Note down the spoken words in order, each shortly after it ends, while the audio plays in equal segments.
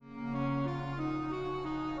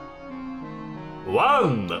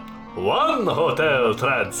One Hotel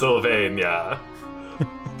Transylvania.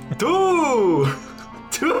 Two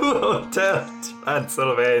Hotel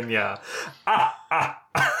Transylvania.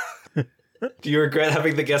 Do you regret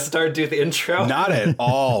having the guest star do the intro? Not at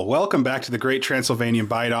all. Welcome back to the Great Transylvanian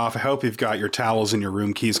Bite Off. I hope you've got your towels and your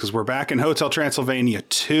room keys because we're back in Hotel Transylvania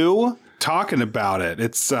 2 talking about it.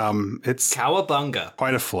 It's Cowabunga.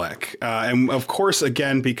 Quite a flick. And of course,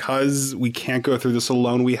 again, because we can't go through this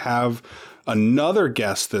alone, we have another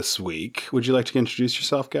guest this week. Would you like to introduce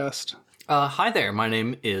yourself, guest? Hi there. My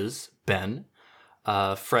name is Ben,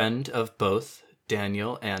 a friend of both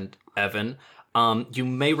Daniel and Evan. You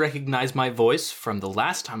may recognize my voice from the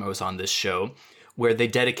last time I was on this show, where they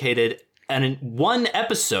dedicated one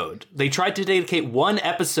episode. They tried to dedicate one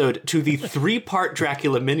episode to the 3-part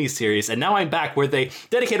Dracula miniseries, and now I'm back where they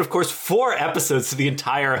dedicate, of course, 4 episodes to the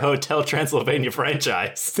entire Hotel Transylvania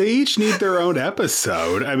franchise. They each need their own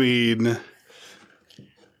episode. I mean,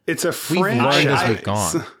 it's a franchise. We've learned as we've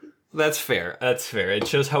gone. That's fair. That's fair. It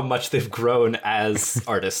shows how much they've grown as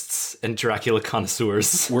artists and Dracula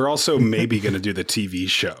connoisseurs. We're also maybe going to do the TV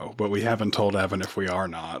show, but we haven't told Evan if we are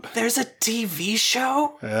not. There's a TV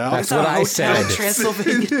show? Yeah. That's what I said.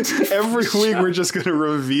 Transylvania. Every week we're just going to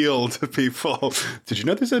reveal to people. Did you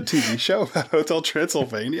know there's a TV show about Hotel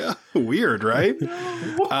Transylvania? Weird, right?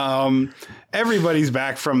 Everybody's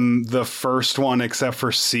back from the first one except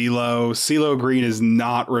for CeeLo. CeeLo Green is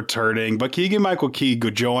not returning, but Keegan-Michael Key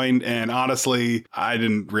joined, and honestly, I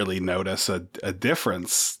didn't really notice a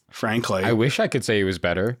difference, frankly. I wish I could say he was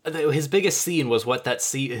better. His biggest scene was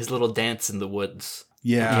his little dance in the woods.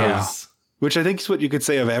 Yeah. Which I think is what you could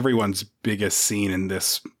say of everyone's biggest scene in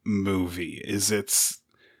this movie, is it's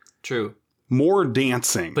true. More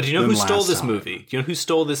dancing. But do you know who stole this movie? Do you know who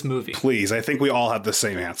stole this movie? Please, I think we all have the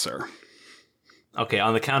same answer. Okay,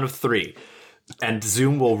 on the count of 3. And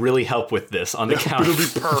Zoom will really help with this. On the count of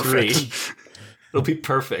 3. It'll be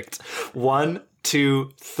perfect. 1,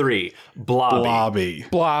 2, 3. Blobby.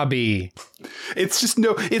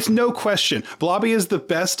 It's no question. Blobby is the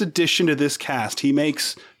best addition to this cast. He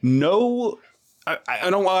makes no... I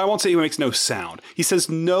won't say he makes no sound. He says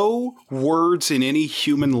no words in any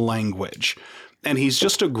human language. And he's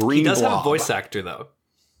just a green blob. He does have a voice actor, though.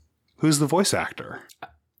 Who's the voice actor?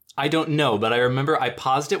 I don't know, but I remember I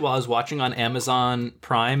paused it while I was watching on Amazon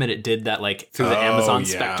Prime, and it did that through the Amazon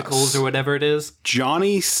Spectacles or whatever it is.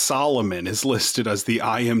 Johnny Solomon is listed as the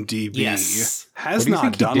IMDb. Yes. Has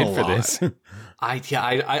not done a lot for this. I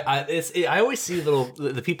always see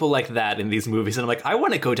the people like that in these movies, and I'm like, I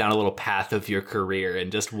want to go down a little path of your career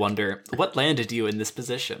and just wonder what landed you in this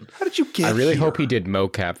position. How did you get I really here? hope he did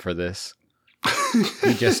mocap for this.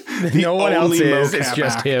 He just no one else is. It's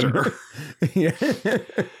just actor. Him.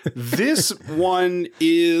 This one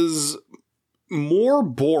is more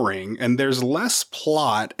boring, and there's less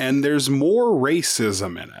plot, and there's more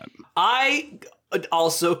racism in it. I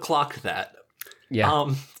also clocked that.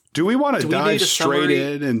 Yeah. Do we want to dive straight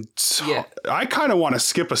summary? in? And I kind of want to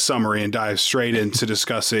skip a summary and dive straight into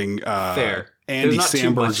discussing Fair. Andy There's not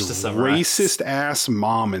too much to Samberg's summarize. racist ass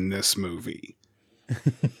mom in this movie.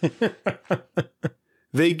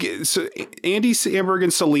 Andy Samberg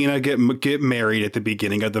and Selena get married at the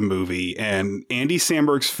beginning of the movie, and Andy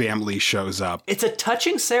Samberg's family shows up. It's a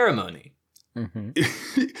touching ceremony. Mm-hmm.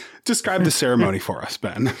 Describe the ceremony for us,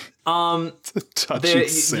 Ben. It's a touching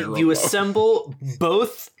ceremony. You assemble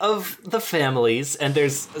both of the families, and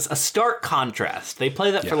there's a stark contrast. They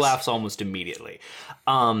play that for laughs almost immediately.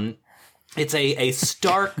 It's a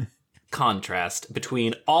stark contrast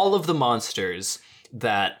between all of the monsters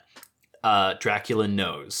that Dracula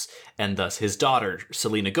knows, and thus his daughter,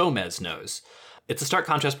 Selena Gomez, knows. It's a stark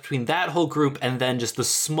contrast between that whole group and then just the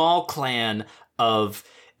small clan of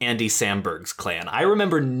Andy Samberg's clan. I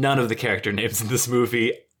remember none of the character names in this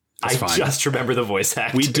movie. That's fine. Just remember the voice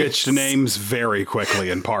actors. We ditched names very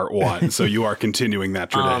quickly in part 1, so you are continuing that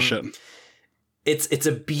tradition. It's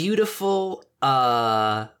a beautiful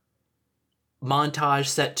montage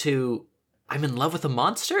set to I'm in Love with a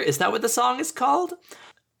Monster? Is that what the song is called?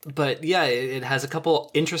 But yeah, it has a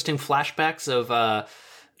couple interesting flashbacks of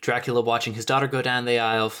Dracula watching his daughter go down the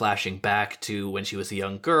aisle, flashing back to when she was a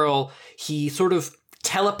young girl. He sort of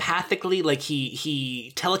telepathically,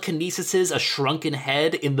 he telekinesises a shrunken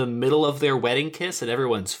head in the middle of their wedding kiss, and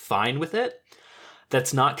everyone's fine with it.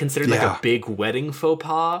 That's not considered like a big wedding faux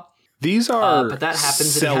pas. These are but that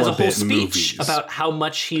happens, and he has a whole speech movies. about how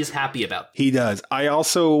much he's happy about. He does.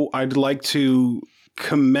 I'd like to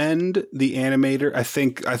commend the animator. I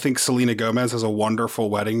think Selena Gomez has a wonderful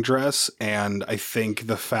wedding dress, and I think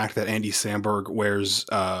the fact that Andy Samberg wears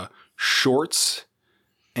shorts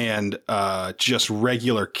and just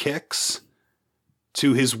regular kicks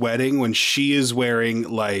to his wedding when she is wearing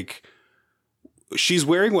like, she's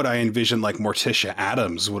wearing what I envision like Morticia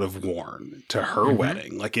Addams would have worn to her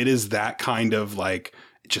wedding. Like it is that kind of like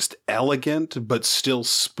just elegant, but still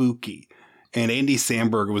spooky. And Andy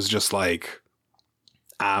Samberg was just like,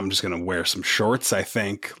 I'm just going to wear some shorts, I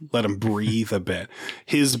think. Let him breathe a bit.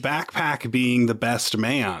 His backpack being the best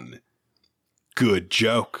man. Good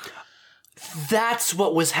joke. That's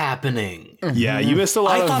what was happening. Yeah, you missed a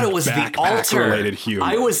lot of I thought it was the altar. Related humor.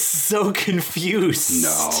 I was so confused.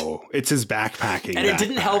 No, it's his backpacking. And it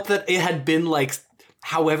didn't help that it had been like,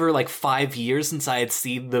 however, like 5 years since I had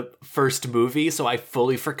seen the first movie, so I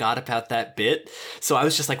fully forgot about that bit. So I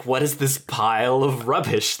was just like, what is this pile of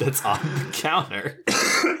rubbish that's on the counter?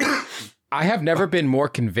 I have never been more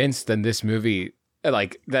convinced than this movie,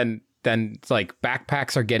 than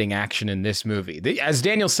backpacks are getting action in this movie. As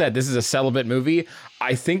Daniel said, this is a celibate movie.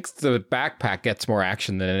 I think the backpack gets more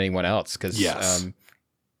action than anyone else because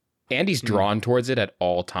Andy's drawn towards it at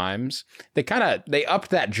all times. They upped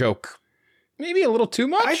that joke maybe a little too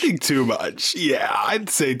much. I think too much. Yeah, I'd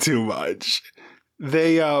say too much.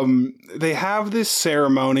 They have this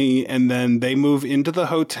ceremony and then they move into the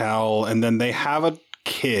hotel and then they have a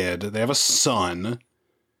kid. They have a son.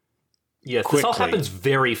 Yes, quickly. This all happens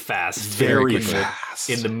very fast. Very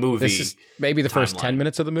fast. In the movie. This is maybe the first 10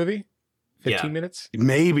 minutes of the movie? 15 minutes?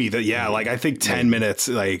 Maybe. Like I think 10 minutes,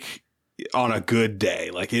 like on a good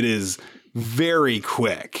day. Like it is very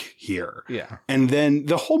quick here. Yeah. And then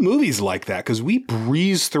the whole movie's like that because we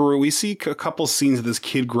breeze through. We see a couple scenes of this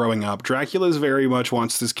kid growing up. Dracula's very much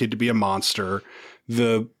wants this kid to be a monster.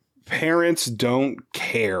 The parents don't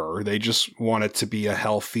care. They just want it to be a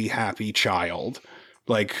healthy, happy child.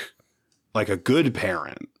 Like a good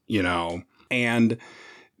parent, you know, and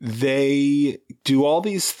they do all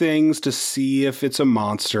these things to see if it's a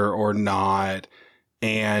monster or not.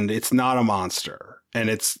 And it's not a monster. And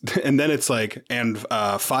then it's like,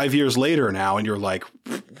 5 years later now, and you're like,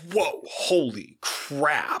 whoa, holy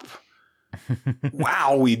crap.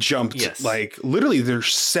 Wow. We jumped like literally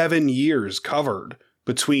there's 7 years covered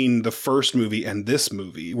between the first movie and this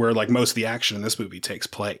movie where like most of the action in this movie takes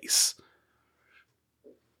place.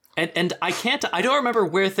 And I don't remember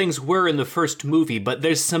where things were in the first movie, but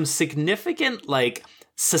there's some significant like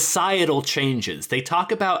societal changes. They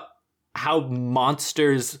talk about how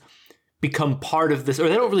monsters become part of this, or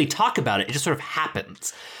they don't really talk about it. It just sort of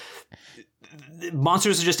happens.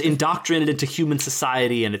 Monsters are just indoctrinated into human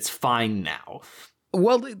society and it's fine now.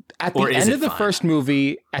 Well, at the end of the first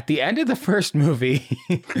movie, we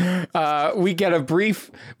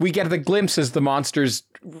get the glimpse as the monsters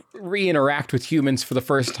re-interact with humans for the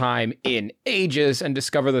first time in ages and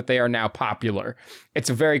discover that they are now popular. It's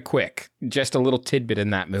very quick, just a little tidbit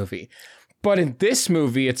in that movie. But in this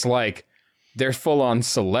movie, it's like they're full-on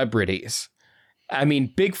celebrities. I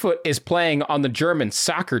mean, Bigfoot is playing on the German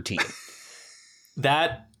soccer team.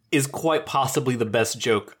 That is quite possibly the best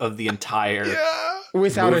joke of the entire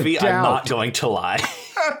Without movie. A doubt. I'm not going to lie.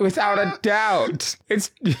 Without a doubt.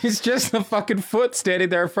 It's just the fucking foot standing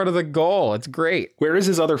there in front of the goal. It's great. Where is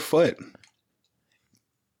his other foot?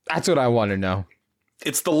 That's what I want to know.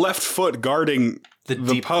 It's the left foot guarding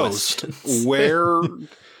the post.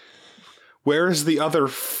 Where's the other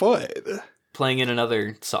foot? Playing in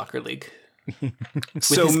another soccer league.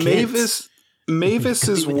 So Mavis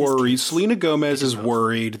is worried. Selena Gomez is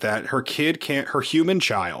worried that her human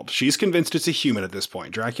child, she's convinced it's a human at this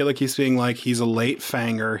point. Dracula keeps being like, he's a late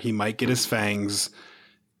fanger. He might get his fangs.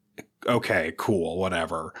 Okay, cool,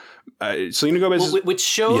 whatever. Selena Gomez which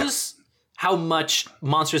shows how much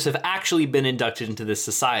monsters have actually been inducted into this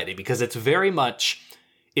society, because it's very much,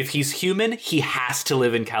 if he's human, he has to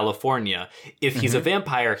live in California. If he's a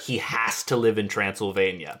vampire, he has to live in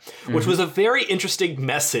Transylvania, which was a very interesting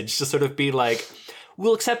message to sort of be like,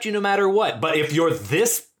 we'll accept you no matter what, but if you're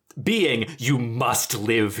this being, you must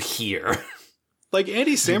live here. Like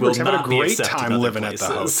Andy Samberg's having a great time living at the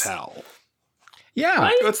hotel. Yeah.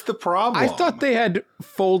 Right? That's the problem. I thought they had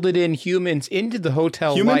folded in humans into the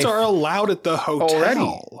hotel. Humans life are allowed at the hotel.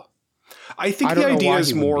 Already. I think the idea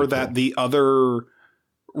is more that the other...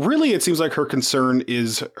 Really, it seems like her concern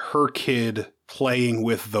is her kid playing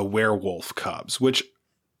with the werewolf cubs, which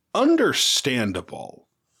understandable.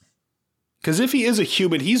 Because if he is a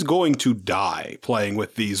human, he's going to die playing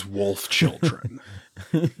with these wolf children.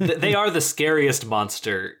 They are the scariest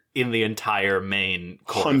monster in the entire main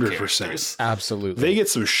core 100%. Absolutely. They get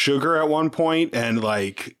some sugar at one point, and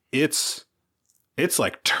like it's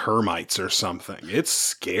like termites or something. It's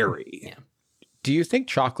scary. Yeah. Do you think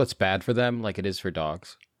chocolate's bad for them like it is for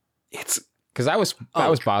dogs? Because that was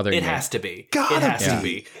bothering me. It has to be. It has to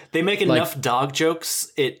be. They make enough dog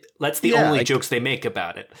jokes. That's the only jokes they make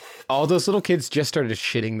about it. All those little kids just started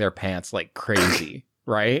shitting their pants like crazy,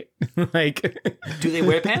 right? Like, do they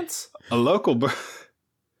wear pants? A local,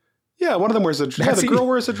 yeah, one of them wears a dress. The girl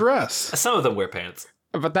wears a dress. Some of them wear pants,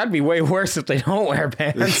 but that'd be way worse if they don't wear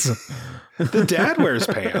pants. The dad wears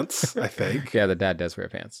pants, I think. Yeah, the dad does wear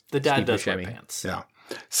pants. The dad does wear pants. Yeah.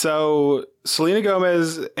 So Selena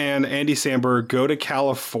Gomez and Andy Samberg go to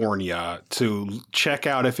California to check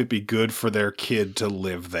out if it'd be good for their kid to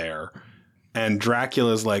live there. And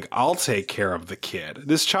Dracula's like, I'll take care of the kid.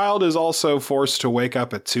 This child is also forced to wake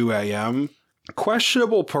up at 2 a.m.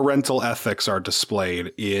 Questionable parental ethics are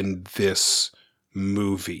displayed in this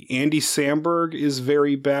movie. Andy Samberg is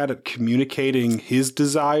very bad at communicating his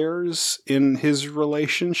desires in his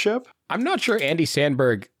relationship. I'm not sure Andy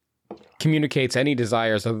Samberg communicates any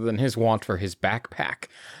desires other than his want for his backpack.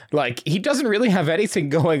 Like, he doesn't really have anything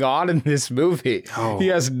going on in this movie. Oh. He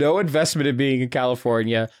has no investment in being in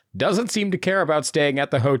California, doesn't seem to care about staying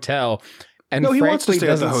at the hotel, and no, he wants to stay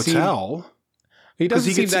at the hotel. He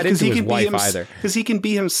doesn't seem that into his wife either. Because he can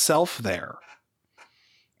be himself there.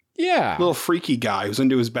 Yeah. Little freaky guy who's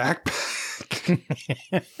into his backpack.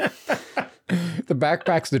 The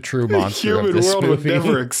backpack's the true monster Human of this world movie. Would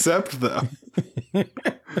never accept them.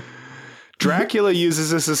 Dracula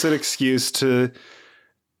uses this as an excuse to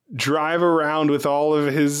drive around with all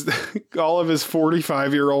of his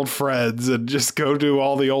 45-year-old friends and just go do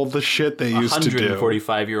all the shit they used to do.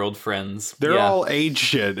 145-year-old friends. They're all age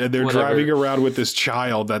shit, and they're driving around with this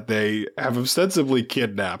child that they have ostensibly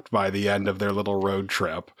kidnapped by the end of their little road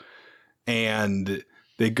trip. And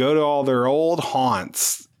they go to all their old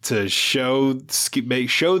haunts to show this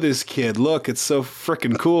kid, look, it's so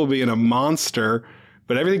freaking cool being a monster,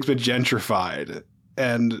 but everything's been gentrified.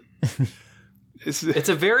 And it's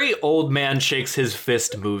a very old man shakes his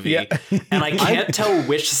fist movie. Yeah. And I can't tell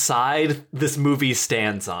which side this movie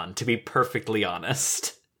stands on, to be perfectly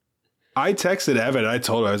honest. I texted Evan, and I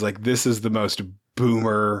told him, I was like, this is the most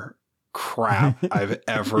boomer crap I've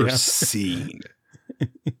ever seen.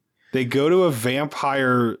 They go to a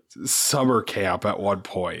vampire summer camp at one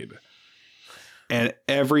point, and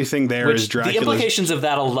everything there is Dracula's. The implications of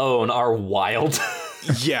that alone are wild.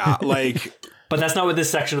 Yeah, like... But that's not what this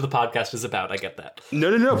section of the podcast is about. I get that.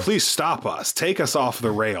 No. Please stop us. Take us off the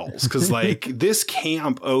rails. Because, like, this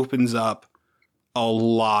camp opens up a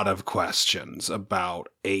lot of questions about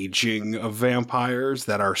aging of vampires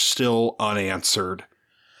that are still unanswered.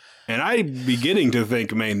 And I'm beginning to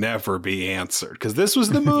think may never be answered. Because this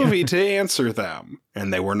was the movie to answer them.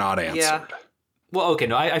 And they were not answered. Yeah. Well, okay,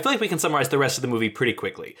 no, I feel like we can summarize the rest of the movie pretty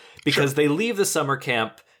quickly. Because they leave the summer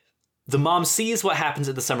camp. The mom sees what happens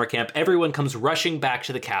at the summer camp. Everyone comes rushing back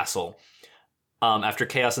to the castle after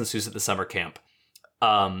chaos ensues at the summer camp.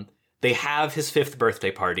 They have his 5th birthday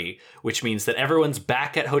party, which means that everyone's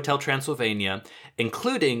back at Hotel Transylvania,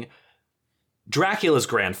 including Dracula's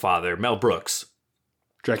grandfather, Mel Brooks.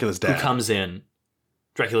 Dracula's dad. Who comes in.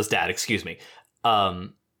 Dracula's dad, excuse me.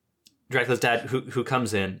 Dracula's dad who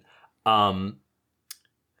comes in.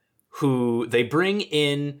 Who they bring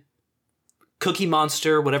in Cookie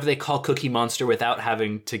Monster, whatever they call Cookie Monster, without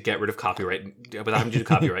having to get rid of copyright, without having to do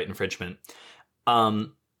copyright infringement.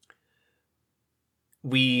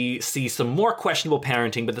 We see some more questionable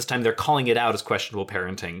parenting, but this time they're calling it out as questionable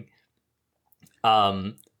parenting.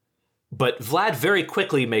 But Vlad very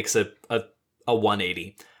quickly makes a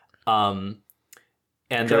 180. And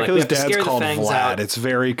Dracula's dad's called Vlad. Out. It's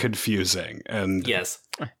very confusing. And yes.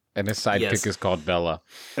 And his sidekick is called Bella.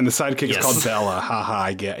 And the sidekick is called Bella. Haha,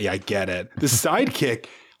 I get it. The sidekick,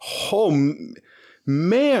 oh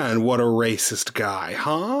man, what a racist guy,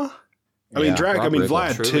 huh? I mean,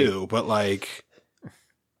 Vlad too, but like,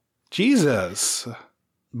 Jesus.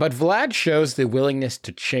 But Vlad shows the willingness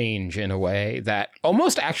to change in a way that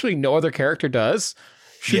almost actually no other character does.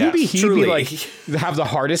 Shouldn't he be like have the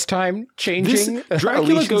hardest time changing?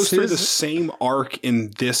 Dracula goes through the same arc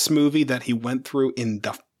in this movie that he went through in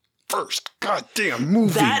the first goddamn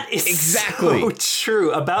movie. That is exactly so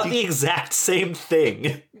true about the exact same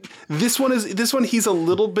thing. This one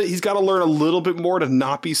he's got to learn a little bit more to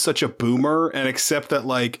not be such a boomer and accept that,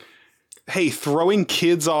 like, hey, throwing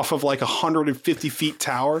kids off of like 150 feet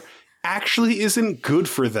tower actually isn't good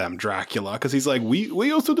for them, Dracula, because he's like, we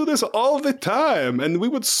used to do this all the time and we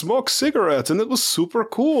would smoke cigarettes and it was super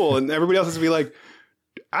cool, and everybody else has to be like,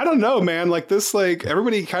 I don't know, man. Like this, like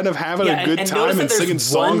everybody kind of having a good time and singing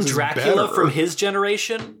songs. One Dracula from his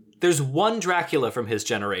generation there's one Dracula from his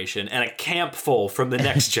generation and a camp full from the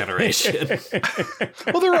next generation.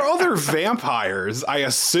 Well, there are other vampires, I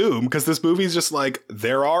assume, because this movie's just like,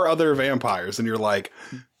 there are other vampires, and you're like,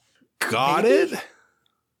 got it?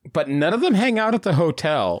 But none of them hang out at the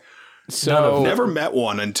hotel. So I've never met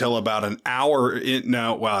one until about an hour in.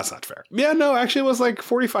 No, well, that's not fair. Yeah, no, actually, it was like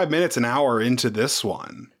 45 minutes, an hour into this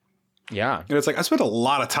one. Yeah. And it's like, I spent a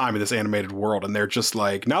lot of time in this animated world, and they're just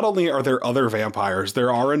like, not only are there other vampires,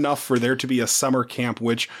 there are enough for there to be a summer camp,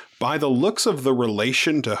 which, by the looks of the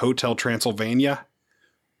relation to Hotel Transylvania,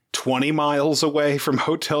 20 miles away from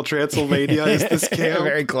Hotel Transylvania is this camp.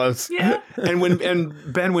 Very close. Yeah. And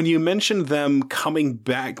Ben, when you mentioned them coming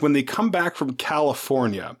back, when they come back from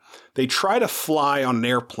California, they try to fly on an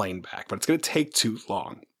airplane back, but it's going to take too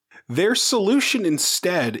long. Their solution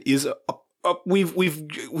instead is we've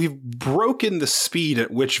broken the speed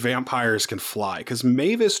at which vampires can fly, because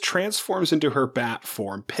Mavis transforms into her bat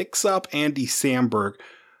form, picks up Andy Samberg,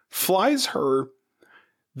 flies her.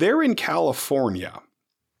 They're in California,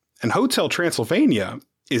 and Hotel Transylvania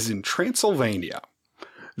is in Transylvania.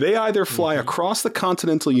 They either fly across the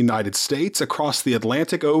continental United States, across the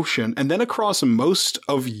Atlantic Ocean, and then across most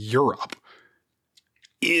of Europe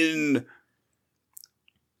in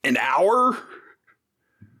an hour.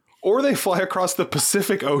 Or they fly across the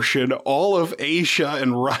Pacific Ocean, all of Asia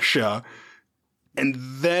and Russia, and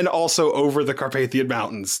then also over the Carpathian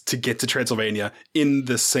Mountains to get to Transylvania in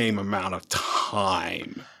the same amount of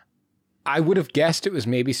time. I would have guessed it was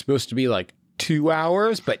maybe supposed to be like 2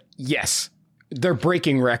 hours, but yes, they're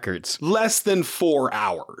breaking records. Less than 4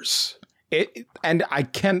 hours.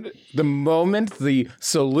 The moment the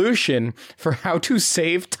solution for how to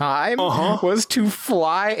save time was to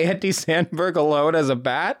fly Andy Samberg alone as a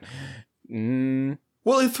bat.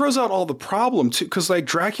 Well, it throws out all the problem too, because like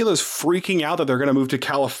Dracula's freaking out that they're going to move to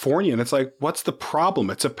California, and it's like, what's the problem?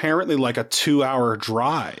 It's apparently like a 2-hour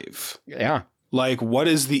drive. Yeah. Like, what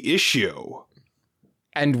is the issue?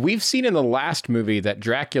 And we've seen in the last movie that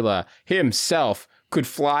Dracula himself could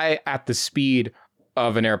fly at the speed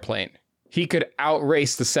of an airplane. He could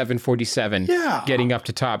outrace the 747 getting up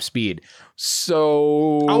to top speed.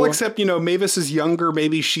 So I'll accept, Mavis is younger.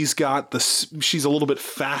 Maybe she's a little bit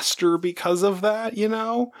faster because of that,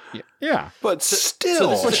 Yeah. But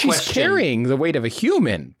still. But she's carrying the weight of a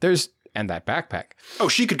human. And that backpack. Oh,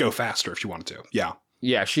 she could go faster if she wanted to. Yeah.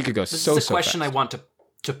 Yeah, she could go This is a question fast. I want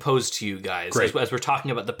to pose to you guys Great. as we're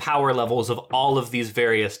talking about the power levels of all of these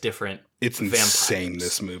various different It's vampires. insane,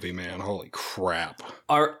 this movie, man. Holy crap.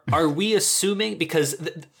 Are we assuming, because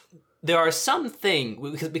there are some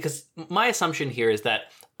things, because my assumption here is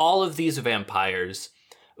that all of these vampires,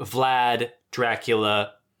 Vlad,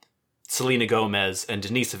 Dracula, Selena Gomez, and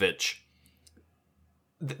Denisovich,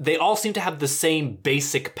 they all seem to have the same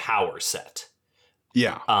basic power set.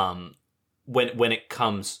 Yeah. When it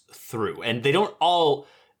comes through. And they don't all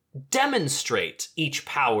demonstrate each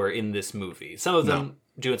power in this movie. Some of them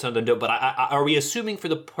do and some of them don't. But are we assuming for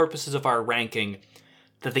the purposes of our ranking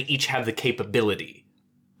that they each have the capability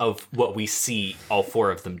of what we see all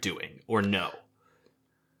four of them doing, or no?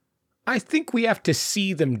 I think we have to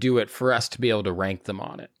see them do it for us to be able to rank them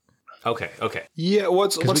on it. Okay. Yeah,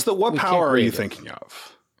 what power are you thinking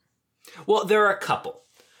of? Well, there are a couple.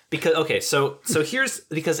 Because so here's,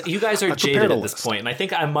 because you guys are jaded at this point, and I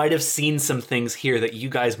think I might have seen some things here that you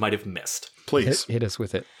guys might have missed. Please hit us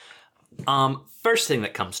with it. First thing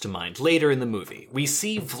that comes to mind, later in the movie, we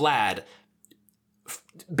see Vlad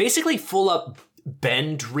basically full up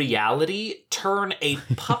bend reality, turn a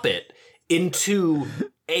puppet into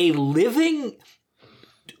a living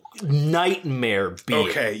nightmare being.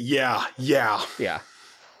 Okay, yeah.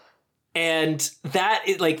 And that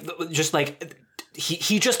is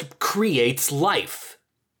he just creates life,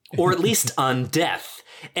 or at least undeath.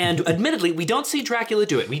 And admittedly, we don't see Dracula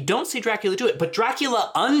do it. But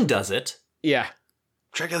Dracula undoes it. Yeah.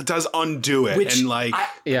 Dracula does undo it.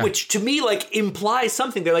 Which to me, implies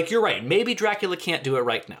something. They're like, you're right. Maybe Dracula can't do it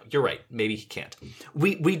right now. You're right. Maybe he can't.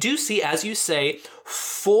 We do see, as you say,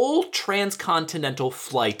 full transcontinental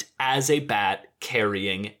flight as a bat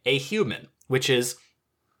carrying a human, which is,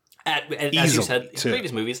 as you said in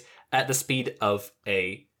previous movies, at the speed of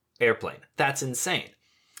a airplane. That's insane.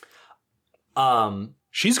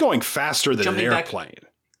 She's going faster than an airplane.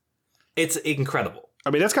 It's incredible.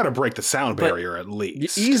 I mean, that's got to break the sound barrier at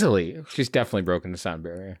least. Easily. She's definitely broken the sound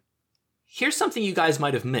barrier. Here's something you guys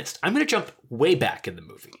might have missed. I'm going to jump way back in the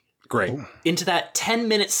movie. Great. Into that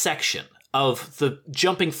 10-minute section of the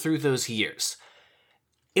jumping through those years.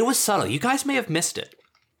 It was subtle. You guys may have missed it.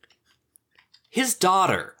 His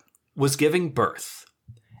daughter was giving birth.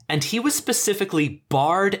 And he was specifically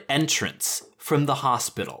barred entrance from the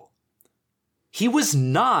hospital he was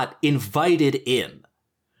not invited in.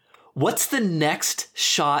 What's the next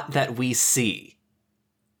shot that we see?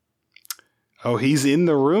 Oh, he's in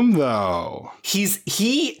the room, though.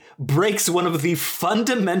 He breaks one of the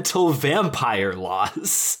fundamental vampire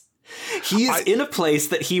laws. He is in a place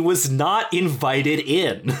that he was not invited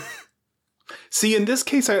in. See, in this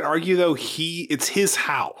case, I'd argue, though, it's his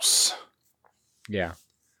house. Yeah.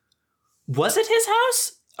 Was it his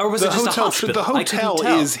house? Or was it just a hospital? The hotel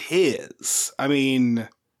is his. I mean...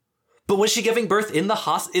 But was she giving birth in the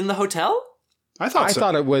hotel? I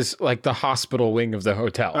thought it was like the hospital wing of the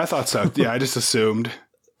hotel. I thought so. Yeah, I just assumed.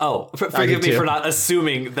 Oh, forgive me for not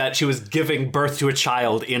assuming that she was giving birth to a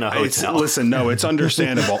child in a hotel. Listen, no, it's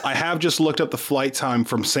understandable. I have just looked up the flight time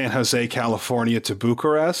from San Jose, California to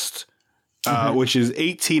Bucharest, which is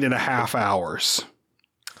 18 and a half hours.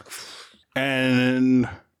 And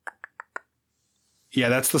yeah,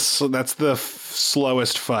 that's the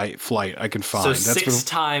slowest flight I can find. So that's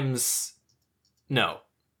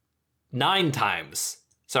 9 times.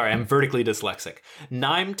 Sorry, I'm vertically dyslexic.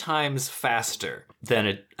 9 times faster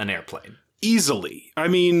than an airplane. Easily. I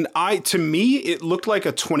mean, to me, it looked like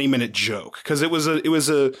a 20-minute joke because it was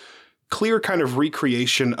a clear kind of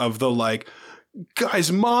recreation of the like,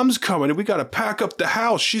 guys, mom's coming and we got to pack up the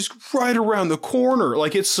house. She's right around the corner.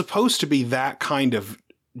 Like, it's supposed to be that kind of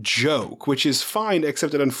joke, which is fine,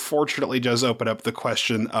 except it unfortunately does open up the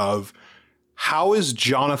question of how is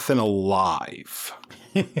Jonathan alive?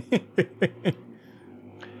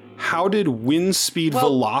 How did wind speed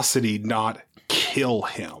velocity not kill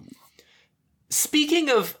him? Speaking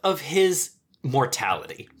of his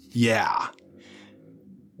mortality. Yeah.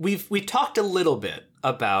 We talked a little bit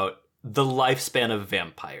about the lifespan of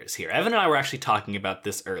vampires here. Evan and I were actually talking about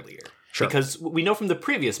this earlier. Sure. Because we know from the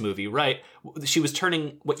previous movie, right? She was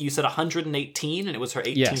turning, what you said, 118, and it was her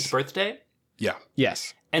 18th birthday? Yeah.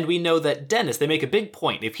 Yes. And we know that Dennis, they make a big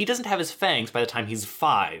point. If he doesn't have his fangs by the time he's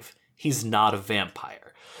 5, he's not a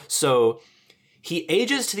vampire. So he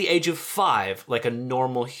ages to the age of 5 like a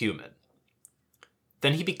normal human.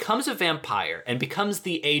 Then he becomes a vampire and becomes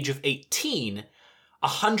the age of 18,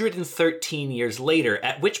 113 years later,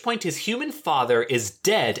 at which point his human father is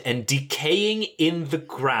dead and decaying in the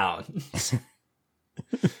ground.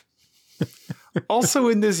 Also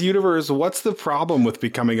in this universe, what's the problem with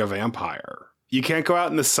becoming a vampire? You can't go out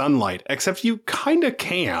in the sunlight, except you kind of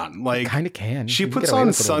can. Like, kind of can. She puts on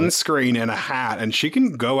sunscreen and a hat, and she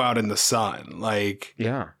can go out in the sun. Like,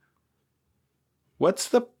 yeah. What's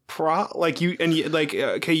the you don't even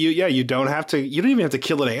have to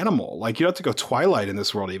kill an animal. Like, you don't have to go Twilight in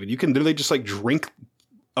this world even. You can literally just like drink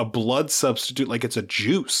a blood substitute like it's a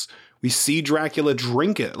juice. We see Dracula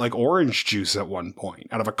drink it like orange juice at one point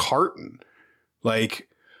out of a carton. Like,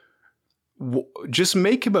 just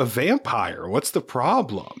make him a vampire. What's the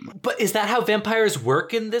problem? But is that how vampires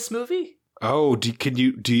work in this movie? Oh, do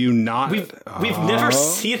you not? We've never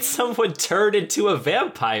seen someone turn into a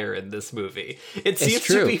vampire in this movie. It seems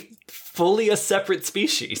to be fully a separate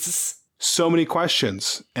species. So many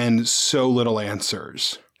questions and so little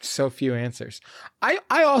answers. So few answers. I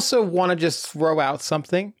also want to just throw out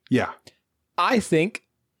something. Yeah. I think,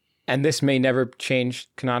 and this may never change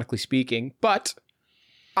canonically speaking, but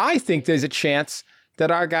I think there's a chance that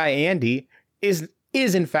our guy Andy is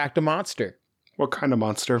in fact a monster. What kind of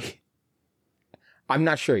monster? I'm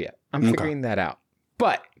not sure yet. I'm figuring that out.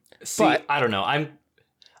 But I don't know.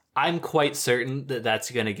 I'm quite certain that that's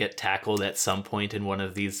going to get tackled at some point in one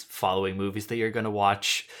of these following movies that you're going to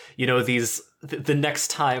watch. You know, the next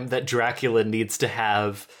time that Dracula needs to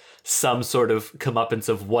have some sort of comeuppance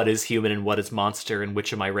of what is human and what is monster and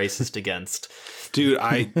which am I racist against. Dude,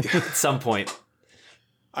 at some point.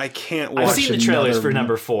 I can't watch. I've seen the trailers for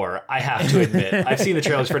number 4. I have to admit, I've seen the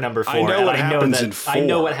trailers for number 4. I know what happens in 4. I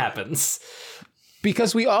know what happens.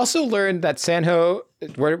 Because we also learned that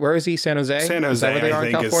where is he? San Jose? San Jose,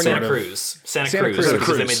 I think, is Santa Cruz. Santa Cruz,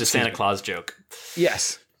 because they made the Santa Claus joke.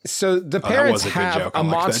 Yes. So the parents have a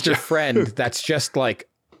monster friend that's just like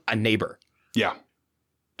a neighbor. Yeah.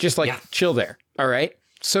 Just like chill there. All right.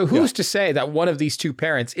 So who's to say that one of these two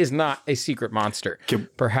parents is not a secret monster?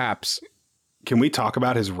 Perhaps. Can we talk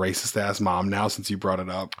about his racist ass mom now since you brought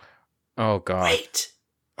it up? Oh, God. Wait.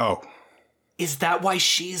 Oh. Is that why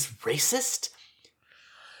she's racist?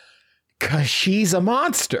 'Cause she's a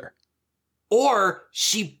monster. Or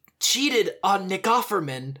she cheated on Nick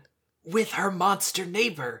Offerman with her monster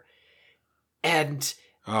neighbor. And...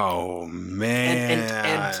 Oh,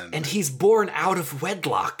 man. And he's born out of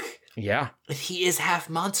wedlock. Yeah. He is half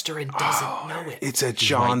monster and doesn't know it. It's a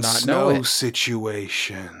Jon Snow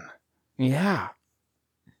situation. Yeah.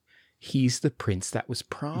 He's the prince that was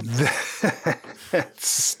promised. That's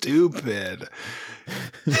stupid.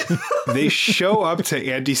 They show up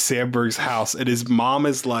to Andy Samberg's house and his mom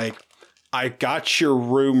is like, I got your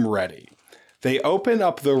room ready. They open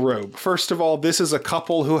up the room. First of all, this is a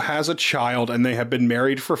couple who has a child and they have been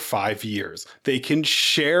married for 5 years. They can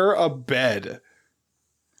share a bed.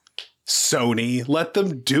 Sony, let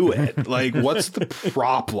them do it. Like, what's the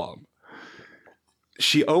problem?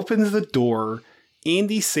 She opens the door.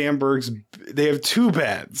 Andy Samberg's, they have 2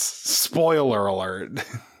 beds. Spoiler alert.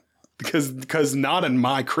 because not in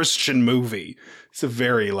my Christian movie. It's a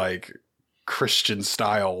very, like, Christian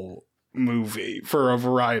style movie for a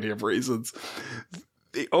variety of reasons.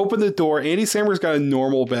 They open the door. Andy Samberg's got a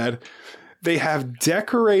normal bed. They have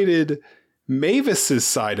decorated Mavis's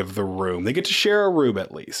side of the room. They get to share a room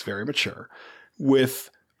at least. Very mature. With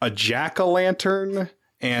a jack-o'-lantern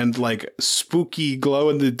and like spooky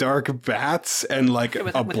glow-in-the-dark bats and like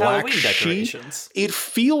a black sheet. It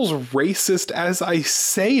feels racist as I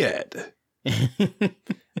say it.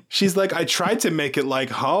 She's like, I tried to make it like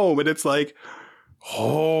home, and it's like,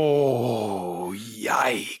 oh,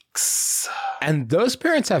 yikes. And those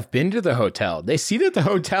parents have been to the hotel. They see that the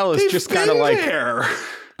hotel is just kind of like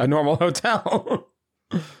a normal hotel.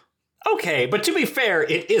 Okay, but to be fair,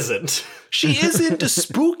 it isn't. She is into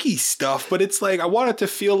spooky stuff, but it's like, I want it to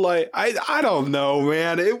feel like, I don't know,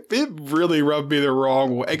 man. It really rubbed me the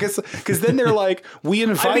wrong way. I guess, because then they're like, we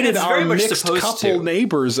invited our mixed couple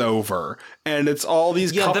neighbors over, and it's all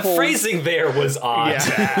these couples. The phrasing there was odd.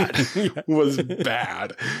 Bad. Was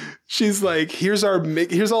bad. She's like, here's all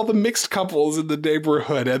the mixed couples in the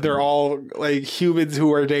neighborhood, and they're all like humans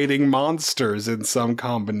who are dating monsters in some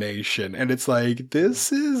combination. And it's like,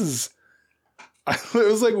 this is... It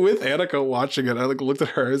was like with Annika watching it, I like looked at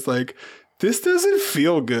her, I was like, this doesn't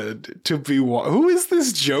feel good to be who is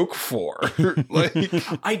this joke for? Like,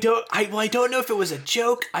 I don't know if it was a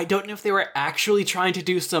joke. I don't know if they were actually trying to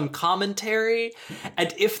do some commentary.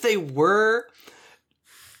 And if they were,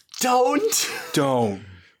 don't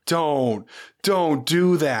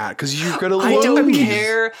do that, because you're gonna lose.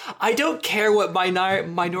 I don't care what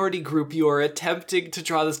minority group you are attempting to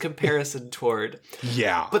draw this comparison toward.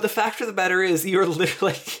 Yeah. But the fact of the matter is, you're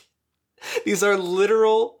literally these are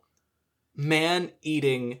literal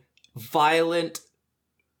man-eating, violent,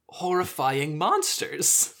 horrifying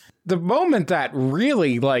monsters. The moment that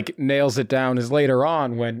really like nails it down is later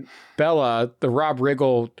on when Bella, the Rob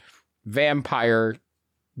Riggle vampire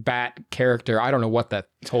bat character, I don't know what that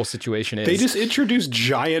whole situation is. They just introduced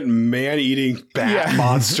giant man-eating bat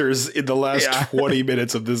monsters in the last 20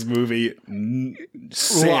 minutes of this movie.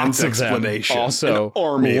 Sans explanation. Also, an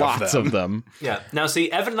army lots of them. Yeah. Now, see,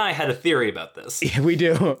 Evan and I had a theory about this. Yeah, we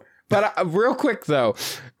do. But real quick, though,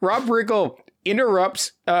 Rob Riggle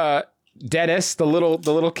interrupts Dennis, the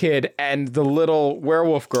little kid, and the little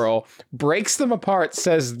werewolf girl, breaks them apart,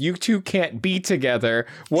 says, you two can't be together.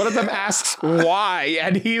 One of them asks why,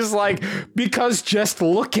 and he's like, because just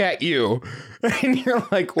look at you. And you're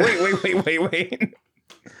like, wait.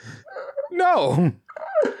 No.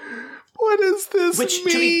 What does this mean? Which,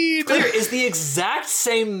 to be clear, is the exact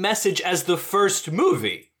same message as the first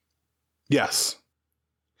movie. Yes.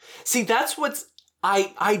 See, that's what's...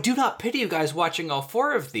 I do not pity you guys watching all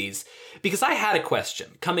 4 of these, because I had a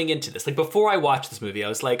question coming into this. Like, before I watched this movie, I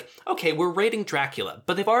was like, okay, we're rating Dracula,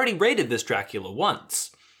 but they've already rated this Dracula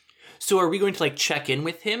once. So are we going to, like, check in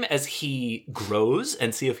with him as he grows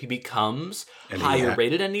and see if he becomes higher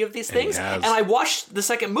rated any of these things? And I watched the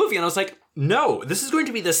second movie and I was like, no, this is going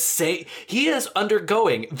to be the same. He is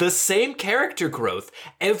undergoing the same character growth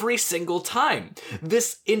every single time.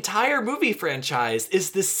 This entire movie franchise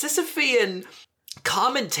is this Sisyphean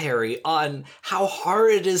commentary on how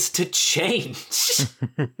hard it is to change.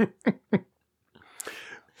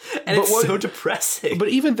 And it's so depressing. But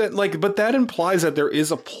even that, but that implies that there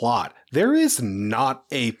is a plot. There is not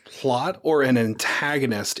a plot or an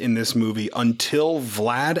antagonist in this movie until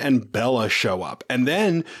Vlad and Bella show up. And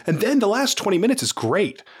then the last 20 minutes is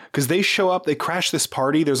great because they show up, they crash this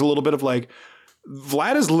party. There's a little bit of like,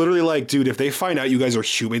 Vlad is literally like, dude, if they find out you guys are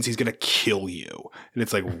humans, he's going to kill you. And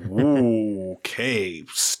it's like, whoa, okay,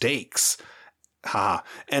 stakes. Ha.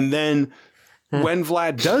 And then when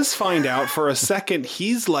Vlad does find out for a second,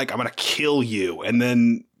 he's like, I'm going to kill you. And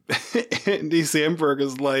then Andy Samberg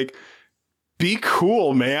is like, be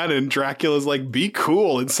cool, man. And Dracula's like, be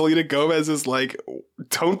cool. And Selena Gomez is like,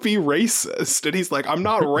 don't be racist. And he's like, I'm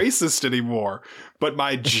not racist anymore, but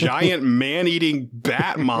my giant man-eating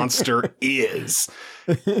bat monster is.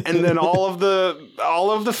 And then all of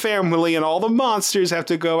the family and all the monsters have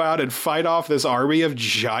to go out and fight off this army of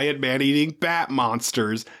giant man-eating bat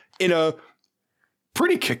monsters in a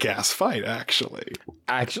pretty kick-ass fight, actually.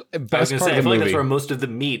 Actually, I was best going to part say, I of the feel like movie. that's where most of the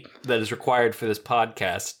meat that is required for this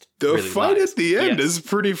podcast. The really fight lies. at the end Yes. is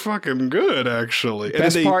pretty fucking good, actually. And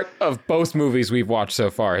Best they- part of both movies we've watched so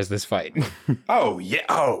far is this fight. Oh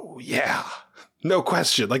yeah. No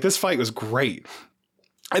question. Like, this fight was great.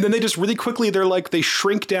 And then they just really quickly, they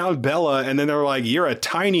shrink down Bella, and then they're like, you're a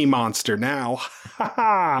tiny monster now. Ha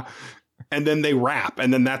ha. And then they rap,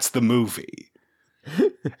 and then that's the movie.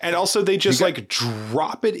 And also they just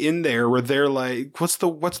drop it in there where they're like, what's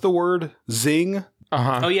the word? Zing?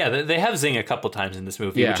 Uh-huh. Oh yeah, they have Zing a couple times in this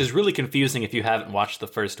movie, Yeah. which is really confusing if you haven't watched the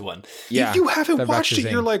first one. Yeah. If you haven't they're back watched to it,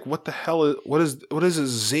 Zing. you're like, what the hell what is a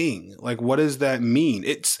zing? Like, what does that mean?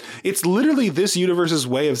 It's literally this universe's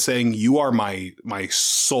way of saying you are my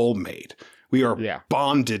soulmate. We are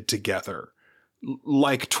bonded together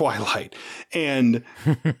like Twilight. And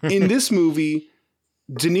in this movie,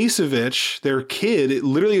 Denisovich, their kid, it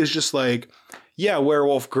literally is just like, yeah,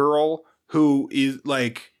 werewolf girl who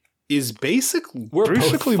is basically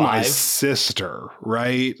both my 5. sister,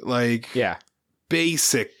 right? Like, Yeah.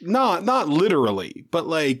 basic, not literally, but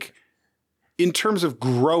like in terms of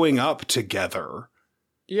growing up together.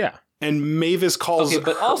 Yeah. And Mavis calls Okay,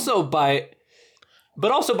 but also by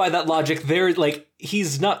that logic, they're like,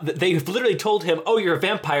 he's not. They've literally told him, "Oh, you're a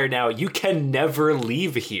vampire now. You can never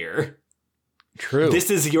leave here. True. This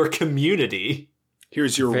is your community."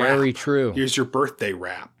 here's your Very rap. true. Here's your birthday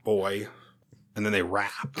rap, boy. And then they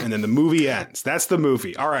rap, and then the movie ends. That's the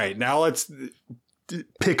movie. All right, now let's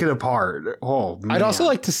pick it apart. Oh, man. I'd also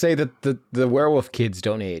like to say that the werewolf kids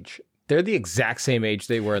don't age. They're the exact same age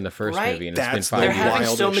they were in the first Right. movie, and That's it's been the They're 5 years.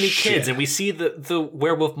 having so wildest many shit. kids, and we see the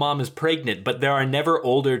werewolf mom is pregnant, but there are never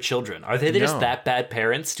older children. Are they just No. that bad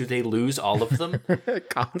parents? Do they lose all of them? And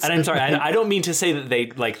Constantly. I'm sorry, I don't mean to say that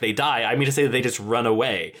they die. I mean to say that they just run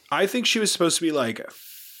away. I think she was supposed to be like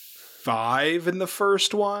 5 in the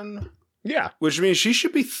first one, Yeah. which means she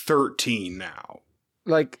should be 13 now.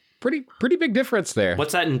 Like, pretty big difference there.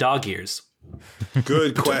 What's that in dog years?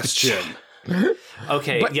 Good question.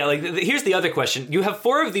 Okay, yeah, like here's the other question. You have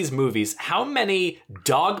 4 of these movies. How many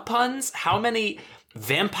dog puns, how many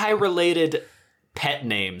vampire-related pet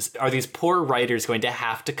names are these poor writers going to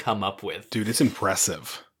have to come up with? Dude, it's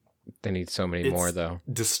impressive. They need so many more, though.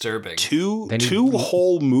 Disturbing. Two They need-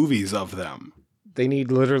 whole movies of them. They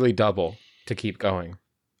need literally double to keep going.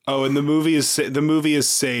 Oh, and the movie is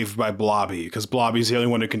saved by Blobby, because Blobby's the only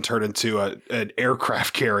one who can turn into an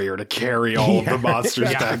aircraft carrier to carry all of the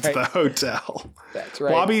monsters back to the hotel. That's right.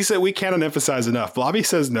 Blobby said, we can't emphasize enough, Blobby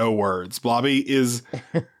says no words. Blobby is...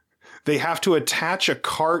 They have to attach a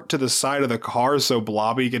cart to the side of the car so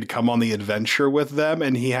Blobby can come on the adventure with them,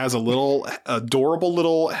 and he has a little adorable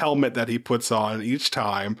little helmet that he puts on each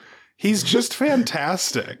time. He's just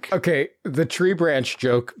fantastic. Okay, the tree branch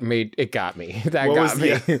joke got me. That What got was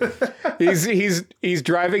me. He's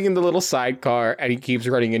driving in the little sidecar and he keeps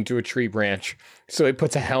running into a tree branch. So he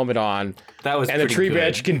puts a helmet on. That was and the pretty tree good.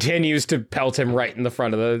 branch continues to pelt him right in the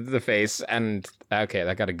front of the face. And okay,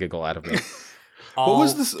 that got a giggle out of me. What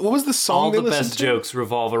was the song All they the listened best to? jokes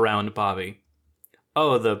revolve around Bobby.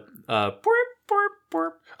 Oh, the burp, burp,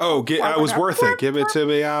 burp. Oh, I was worth it. Give it to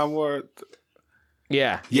me. I'm worth.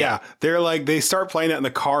 Yeah. Yeah, they're like, they start playing that in the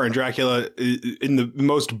car, and Dracula, in the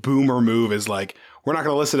most boomer move, is like, we're not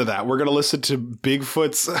going to listen to that. We're going to listen to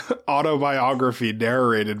Bigfoot's autobiography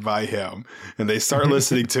narrated by him. And they start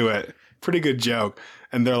listening to it. Pretty good joke.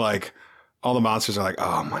 And they're like, all the monsters are like,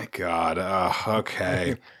 oh my God,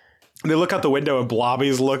 okay. And they look out the window, and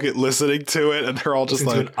Blobby's listening to it, and they're all just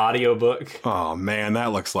Listen like, to an audiobook. oh man,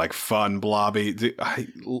 that looks like fun, Blobby. Dude, I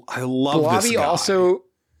love Blobby this guy. also.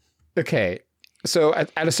 Okay. So at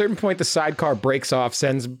a certain point, the sidecar breaks off,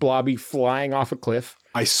 sends Blobby flying off a cliff.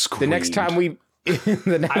 I screamed. The next time we. I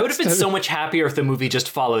would have been so much happier if the movie just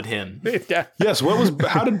followed him. Yeah. Yes,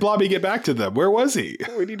 how did Blobby get back to them? Where was he?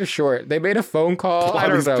 We need a short. They made a phone call. I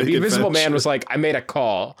Blobby's don't know. Big The Invisible Man Adventure. was like, I made a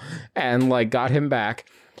call and like got him back.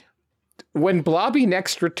 When Blobby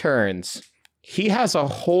next returns, he has a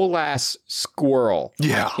whole ass squirrel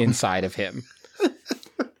Yeah. inside of him.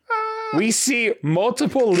 We see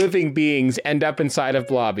multiple living beings end up inside of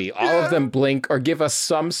Blobby. All of them blink or give us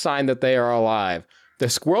some sign that they are alive. The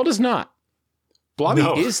squirrel does not. Blobby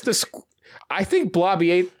No. Is the I think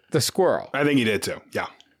Blobby ate the squirrel. I think he did too. Yeah.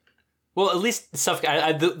 Well, at least stuff.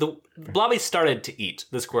 The Blobby started to eat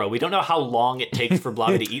the squirrel. We don't know how long it takes for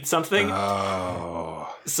Blobby to eat something.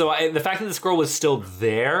 Oh. So the fact that the squirrel was still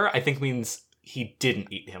there, I think means he didn't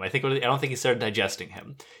eat him. I don't think he started digesting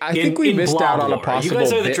him. I think we missed Blob out on a lore. possible You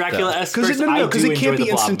guys are the bit, Dracula though. experts. Because I do it can't enjoy be the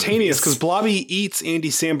Blob instantaneous. Because movies. Blobby eats Andy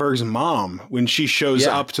Samberg's mom when she shows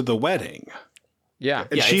Yeah. up to the wedding, Yeah.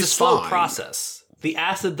 and Yeah, she's it's a slow fine. process. the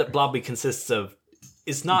acid that Blobby consists of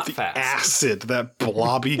is not fast. Acid that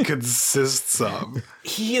Blobby consists of.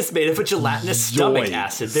 He is made of a gelatinous stomach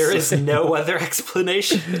acid. There is no other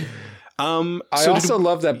explanation. I also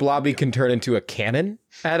love that Blobby can turn into a cannon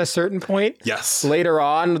at a certain point. Yes. Later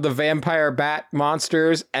on, the vampire bat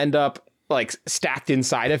monsters end up like stacked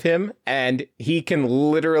inside of him, and he can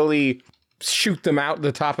literally shoot them out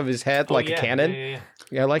the top of his head a cannon.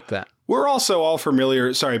 Yeah, I like that. We're also all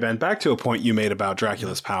familiar, sorry, Ben, back to a point you made about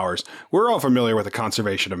Dracula's powers. We're all familiar with the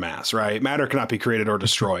conservation of mass, right? Matter cannot be created or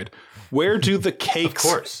destroyed. Where do the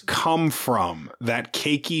cakes come from that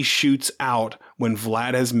Cakey shoots out when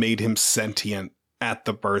Vlad has made him sentient at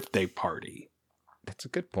the birthday party? That's a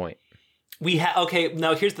good point. Okay,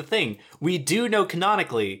 now here's the thing. We do know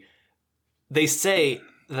canonically, they say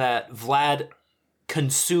that Vlad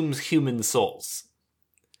consumes human souls.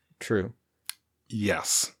 True.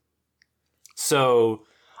 Yes. So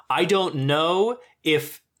I don't know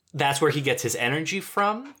if that's where he gets his energy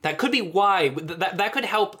from. That could be why. That could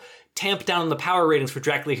help tamp down the power ratings for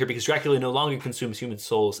Dracula here, because Dracula no longer consumes human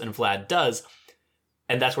souls and Vlad does.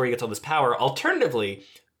 And that's where he gets all this power. Alternatively,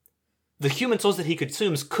 the human souls that he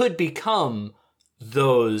consumes could become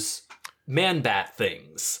those man-bat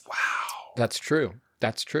things. Wow. That's true.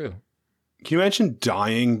 That's true. Can you imagine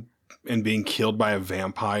dying and being killed by a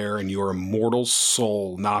vampire and your immortal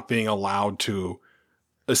soul not being allowed to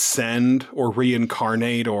ascend or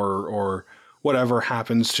reincarnate or whatever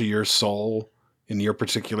happens to your soul in your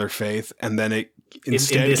particular faith, and then it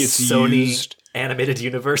instead in gets Sony used animated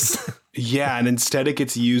universe? Yeah, and instead it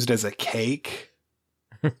gets used as a cake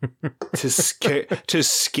to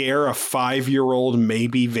scare a 5-year-old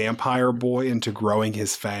maybe vampire boy into growing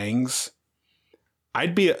his fangs.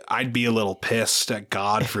 I'd be a little pissed at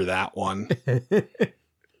God for that one.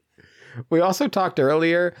 We also talked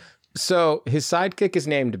earlier, so his sidekick is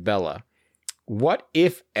named Bella. What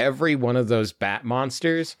if every one of those bat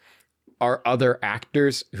monsters are other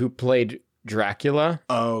actors who played Dracula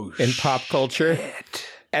in pop culture?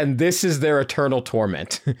 And this is their eternal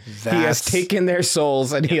torment. He has taken their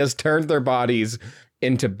souls and he has turned their bodies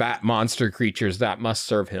into bat monster creatures that must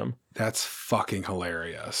serve him. That's fucking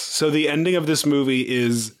hilarious. So the ending of this movie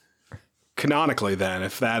is, canonically then,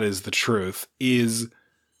 if that is the truth, is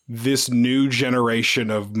this new generation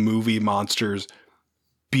of movie monsters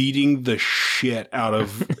beating the shit out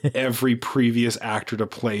of every previous actor to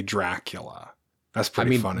play Dracula. That's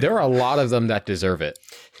pretty funny. There are a lot of them that deserve it.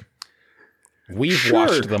 We've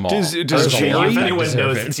watched them all. Does Jerry, if anyone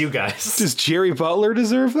knows, it's you guys. Does Jerry Butler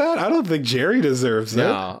deserve that? I don't think Jerry deserves that.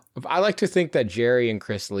 No, I like to think that Jerry and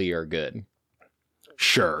Chris Lee are good.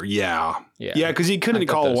 Sure, yeah, because he couldn't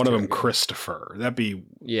call one of them Christopher. That'd be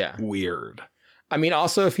weird. I mean,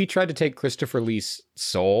 also, if he tried to take Christopher Lee's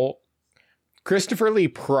soul, Christopher Lee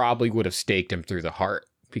probably would have staked him through the heart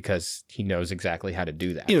because he knows exactly how to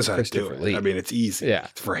do that. He knows how to do it. I mean, it's easy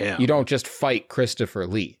for him. You don't just fight Christopher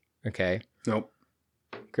Lee, okay? Nope.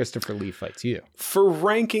 Christopher Lee fights you. For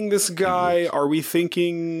ranking this guy, are we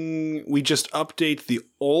thinking we just update the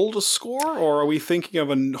old score, or are we thinking of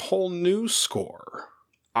a whole new score?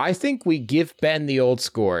 I think we give Ben the old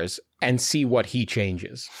scores and see what he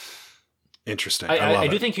changes. Interesting. I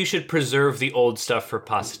do think you should preserve the old stuff for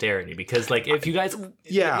posterity, because, like, if you guys,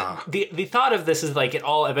 the thought of this is like it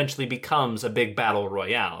all eventually becomes a big battle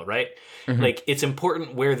royale, right? Mm-hmm. Like, it's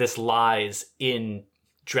important where this lies in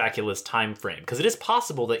Dracula's time frame, because it is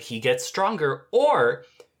possible that he gets stronger or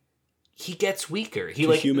he gets weaker.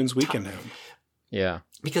 Humans weaken him. Yeah,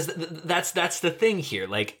 because that's the thing here.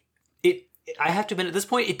 Like, I have to admit, at this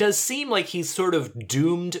point, it does seem like he's sort of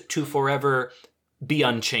doomed to forever be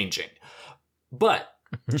unchanging. But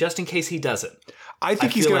just in case he doesn't, I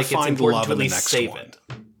think he's going to find love in the next one.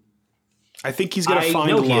 I think he's going to find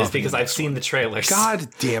love. I know he is, because I've seen the trailers. God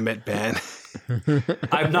damn it, Ben.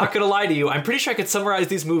 I'm not going to lie to you. I'm pretty sure I could summarize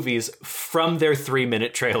these movies from their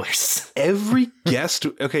 3-minute trailers. Every guest,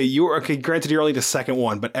 granted you're only the second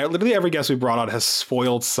one, but literally every guest we brought on has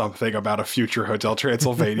spoiled something about a future Hotel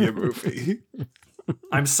Transylvania movie.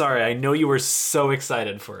 I'm sorry. I know you were so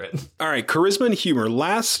excited for it. All right. Charisma and humor.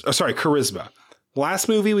 Charisma. Last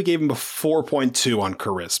movie, we gave him a 4.2 on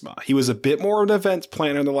charisma. He was a bit more of an event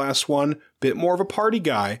planner in the last one, bit more of a party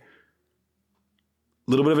guy.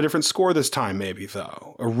 A little bit of a different score this time, maybe,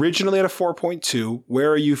 though. Originally at a 4.2.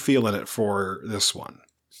 Where are you feeling it for this one?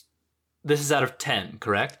 This is out of 10,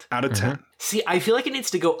 correct? Out of 10. See, I feel like it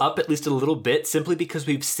needs to go up at least a little bit, simply because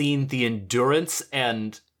we've seen the endurance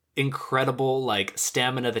and incredible, like,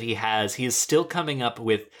 stamina that he has. He is still coming up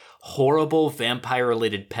with horrible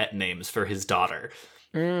vampire-related pet names for his daughter.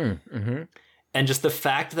 Mm-hmm. And just the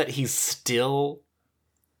fact that he's still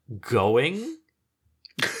going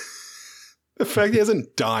The fact he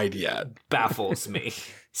hasn't died yet baffles me.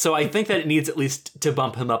 So I think that it needs at least to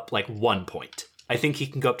bump him up like 1 point. I think he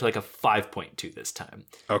can go up to like a 5.2 this time.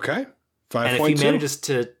 Okay. 5.2. And if he manages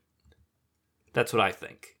to... That's what I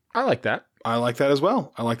think. I like that. I like that as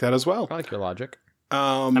well. I like your logic.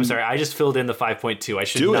 I'm sorry, I just filled in the 5.2. I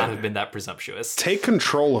should not have been that presumptuous. Take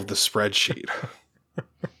control of the spreadsheet.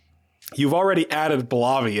 You've already added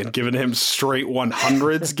Blobby and given him straight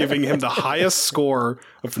 100s, giving him the highest score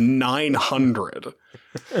of 900.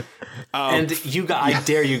 And I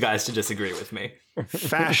dare you guys to disagree with me.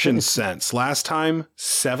 Fashion sense. Last time,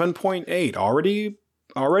 7.8.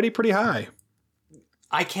 Already pretty high.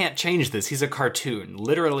 I can't change this. He's a cartoon.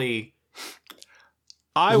 Literally.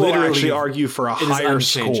 I will actually argue for a higher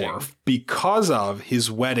score because of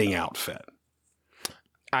his wedding outfit.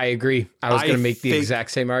 I agree. I was going to make the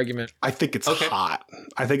exact same argument. I think it's hot.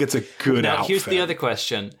 I think it's a good outfit. Now, here's the other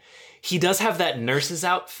question. He does have that nurse's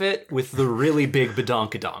outfit with the really big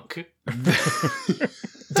badonkadonk.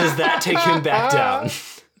 Does that take him back down?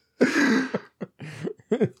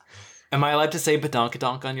 Am I allowed to say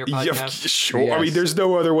badonkadonk on your podcast? Yeah, sure. Yes. I mean, there's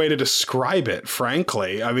no other way to describe it,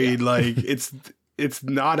 frankly. I mean, like, it's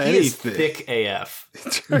not anything. He is thick AF.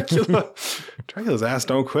 Dracula's ass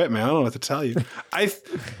don't quit, man. I don't know what to tell you. I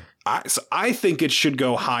think it should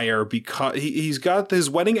go higher because he's got his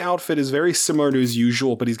wedding outfit is very similar to his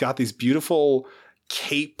usual, but he's got these beautiful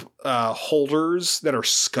cape holders that are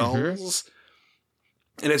skulls.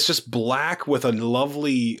 And it's just black with a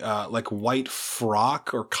lovely like white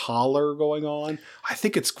frock or collar going on. I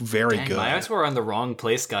think it's very good. My eyes were on the wrong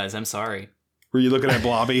place, guys. I'm sorry. Were you looking at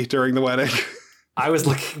Blobby during the wedding? I was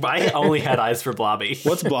looking. I only had eyes for Blobby.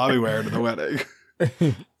 What's Blobby wearing to the wedding?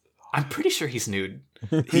 I'm pretty sure he's nude.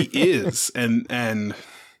 He is, and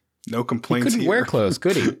no complaints. He couldn't wear clothes,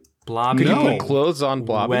 could he? Blobby. Could you put clothes on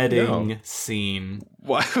Blobby? Wedding scene.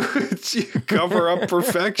 Why would you cover up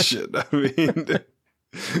perfection? I mean,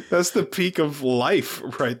 that's the peak of life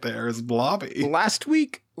right there. Is Blobby. Last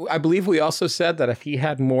week, I believe we also said that if he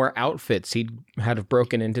had more outfits, he'd have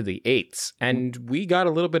broken into the 8s, and we got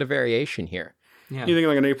a little bit of variation here. Yeah. You think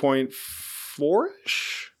like an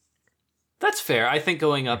 8.4-ish? That's fair. I think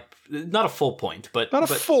going up, not a full point, but not a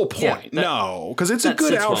full point. Yeah, no, because it's a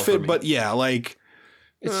good outfit, well, but yeah, like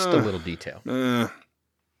it's just a little detail.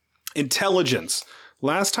 Intelligence.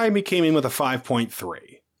 Last time he came in with a 5.3.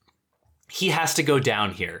 He has to go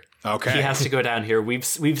down here. Okay, he has to go down here. We've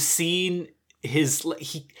seen his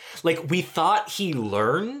we thought he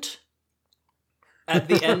learned at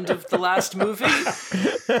the end of the last movie,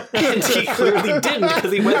 and he clearly didn't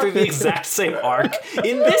because he went through the exact same arc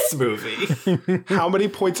in this movie. How many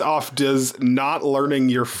points off does not learning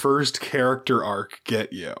your first character arc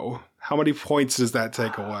get you? How many points does that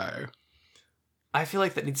take away? I feel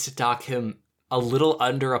like that needs to dock him a little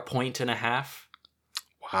under 1.5 points.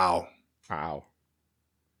 Wow.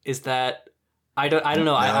 Is that I don't know.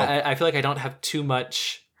 No. I feel like I don't have too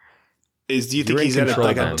much. Do you think he's at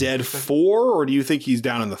like a dead 4, or do you think he's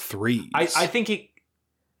down in the 3s? I think he.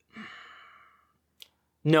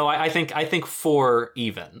 No, I think 4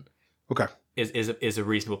 even. Okay, is a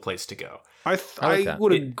reasonable place to go. I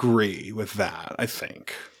would agree with that. I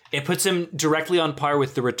think it puts him directly on par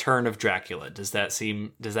with the Return of Dracula. Does that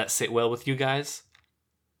sit well with you guys?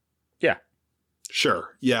 Yeah.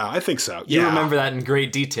 Sure. Yeah, I think so. You remember that in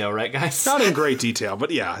great detail, right, guys? Not in great detail,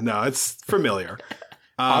 but yeah, no, it's familiar.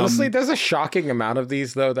 Honestly, there's a shocking amount of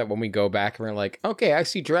these, though, that when we go back and we're like, okay, I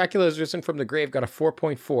see Dracula's Risen from the Grave got a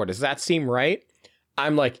 4.4. Does that seem right?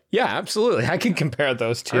 I'm like, yeah, absolutely. I can compare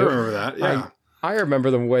those two. I remember that, yeah. I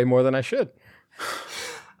remember them way more than I should.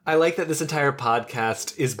 I like that this entire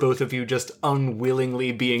podcast is both of you just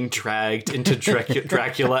unwillingly being dragged into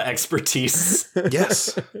Dracula expertise.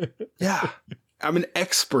 Yes. Yeah. I'm an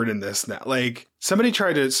expert in this now. Like somebody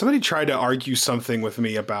tried to argue something with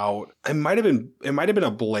me about it might have been a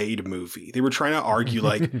Blade movie. They were trying to argue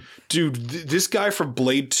like, dude, this guy from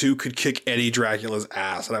Blade 2 could kick Eddie Dracula's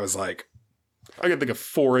ass. And I was like, I can think of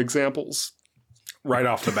 4 examples right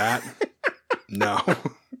off the bat. No.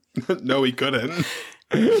 No, he couldn't.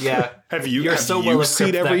 Yeah. You're so well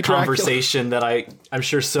seen every conversation that I'm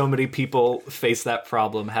sure so many people face that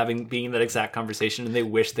problem, being in that exact conversation, and they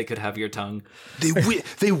wish they could have your tongue. They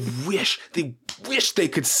wish they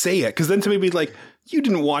could say it, because then to me be like, you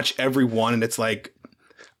didn't watch every one, and it's like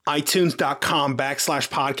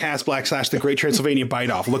iTunes.com/podcast/ the Great Transylvania Bite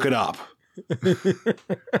Off. Look it up.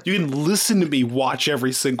 You can listen to me watch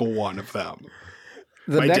every single one of them.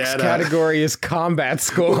 The next category is combat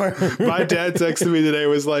score. My dad texted me today,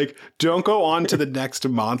 was like, don't go on to the next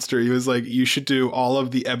monster. He was like, you should do all of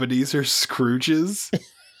the Ebenezer Scrooges.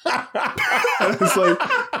 I was like,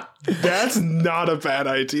 that's not a bad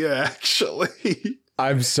idea, actually.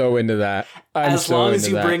 I'm so into that. As long as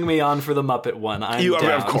you bring me on for the Muppet one, I'm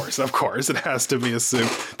down. Of course. It has to be assumed.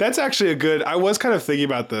 That's actually a good... I was kind of thinking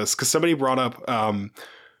about this because somebody brought up I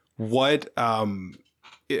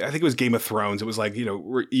think it was Game of Thrones. It was like,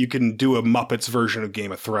 you can do a Muppets version of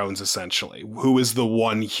Game of Thrones, essentially. Who is the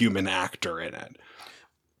one human actor in it?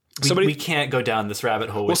 We can't go down this rabbit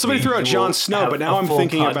hole. Well, somebody threw out Jon Snow, but now I'm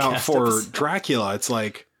thinking about for Dracula, it's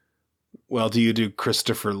like, well, do you do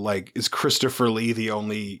Christopher, is Christopher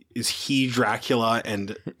Lee is he Dracula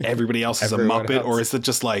and everybody else is a Muppet? Else. Or is it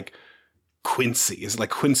just like Quincy? Is it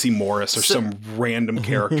like Quincy Morris or some random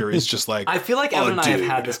character is just like, I feel like Evan and I have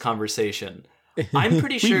had this conversation. I'm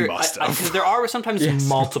pretty sure there are sometimes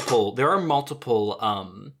multiple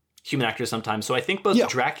human actors sometimes. So I think both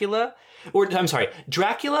Dracula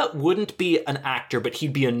wouldn't be an actor, but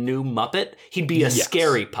he'd be a new Muppet. He'd be a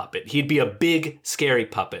scary puppet. He'd be a big scary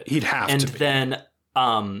puppet. He'd have to be. And then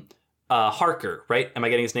Harker, right? Am I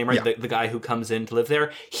getting his name right? Yeah. The guy who comes in to live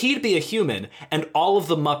there. He'd be a human, and all of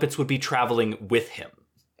the Muppets would be traveling with him.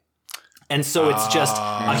 And so it's just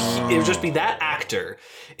it would just be that actor.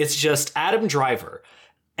 It's just Adam Driver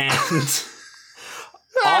and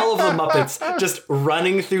all of the Muppets just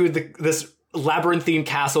running through this labyrinthine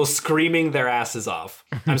castle, screaming their asses off.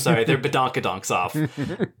 I'm sorry, their badonkadonks off.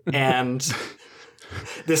 And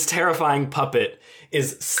this terrifying puppet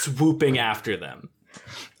is swooping after them.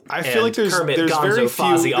 I feel like there's very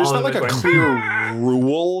few. There's not like a clear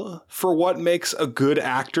rule for what makes a good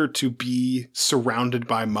actor to be surrounded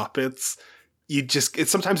by Muppets.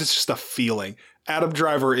 Sometimes it's just a feeling. Adam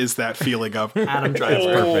Driver is that feeling of Adam Driver's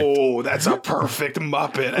perfect. Oh, that's a perfect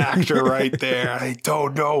Muppet actor right there. I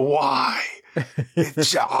don't know why.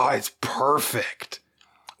 It's perfect.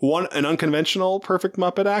 An unconventional perfect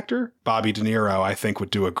Muppet actor, Bobby De Niro, I think would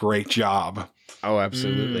do a great job. Oh,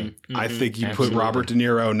 absolutely. I think you put Robert De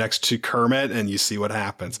Niro next to Kermit and you see what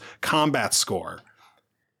happens. Combat score.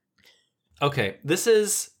 Okay, this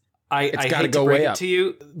is... I hate to break it to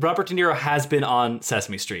you. Robert De Niro has been on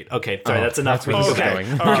Sesame Street. Okay, sorry, that's enough. That's okay.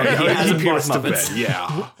 He has appeared with Muppets.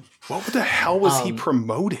 Yeah. What the hell was he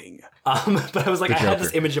promoting? But I was like, I had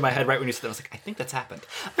this image in my head right when you said that. I was like, I think that's happened.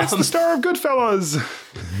 It's the star of Goodfellas.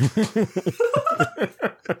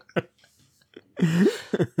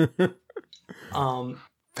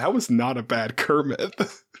 That was not a bad Kermit.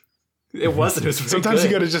 It wasn't. It was Sometimes you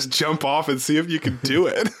got to just jump off and see if you can do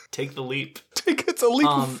it. Take the leap. It's a leap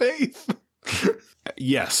of faith.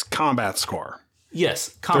 Yes, combat score.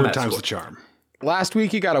 Yes, combat score. Third time's score. the charm. Last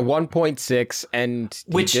week he got a 1.6 and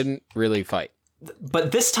he didn't really fight.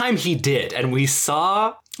 But this time he did, and we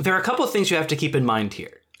saw there are a couple of things you have to keep in mind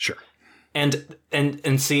here. Sure. And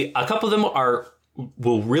see, a couple of them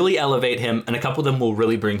will really elevate him, and a couple of them will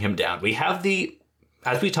really bring him down. We have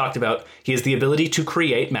as we talked about, he has the ability to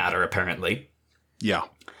create matter, apparently. Yeah.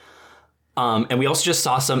 And we also just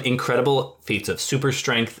saw some incredible feats of super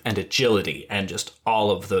strength and agility and just all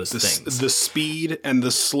of those things. The speed and the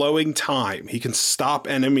slowing time. He can stop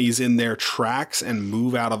enemies in their tracks and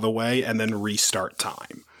move out of the way and then restart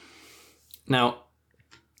time. Now,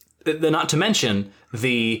 not to mention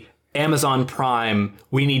the Amazon Prime,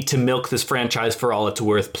 we need to milk this franchise for all it's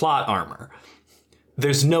worth plot armor.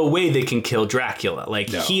 There's no way they can kill Dracula.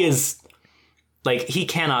 He is... he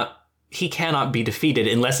cannot be defeated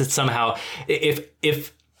unless it's somehow...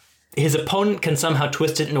 If his opponent can somehow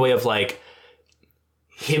twist it in a way of,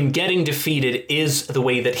 him getting defeated is the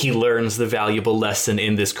way that he learns the valuable lesson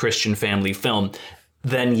in this Christian family film,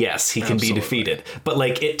 then yes, he can be defeated. But,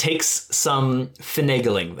 it takes some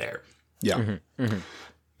finagling there. Yeah. Mm-hmm. Mm-hmm.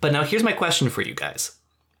 But now here's my question for you guys.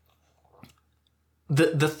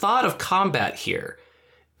 The thought of combat here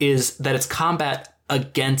is that it's combat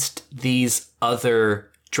against these other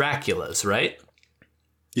Draculas, right?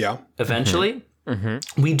 Yeah. Eventually.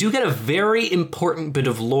 Mm-hmm. We do get a very important bit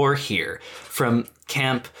of lore here from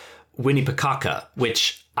Camp Winnipecaca,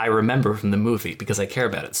 which I remember from the movie because I care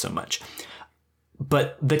about it so much.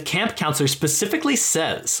 But the camp counselor specifically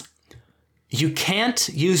says, you can't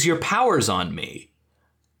use your powers on me.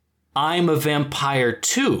 I'm a vampire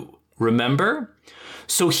too, remember?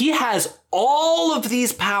 So he has all of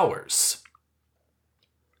these powers,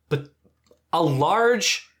 but a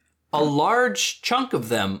large chunk of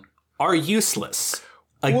them are useless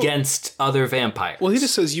against other vampires. Well, he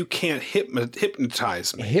just says you can't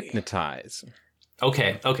hypnotize me. Hypnotize.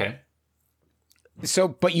 Okay. So,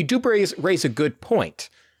 but you do raise a good point.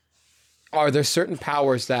 Are there certain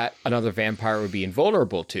powers that another vampire would be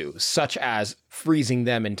invulnerable to, such as freezing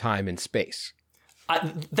them in time and space?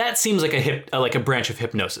 That seems like a branch of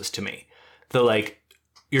hypnosis to me.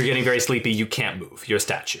 you're getting very sleepy, you can't move. You're a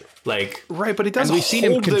statue. Like, right, but it does we've seen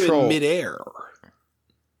him hold them control in midair.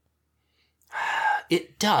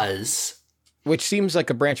 it does. which seems like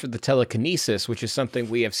a branch of the telekinesis, which is something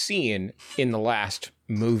we have seen in the last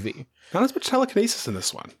movie. Not as much telekinesis in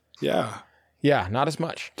this one. Yeah. Yeah, not as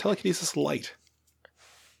much. Telekinesis light.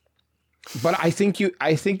 But I think you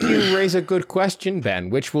raise a good question,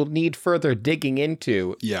 Ben, which we'll need further digging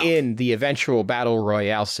into in the eventual battle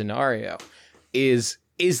royale scenario. Is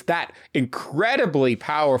that incredibly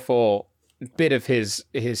powerful bit of his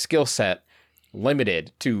skill set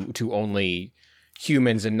limited to only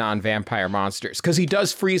humans and non-vampire monsters? Because he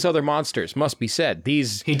does freeze other monsters, must be said. He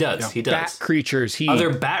does. Bat creatures,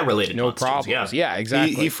 other bat-related no monsters, problems. Yeah,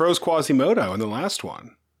 exactly. He froze Quasimodo in the last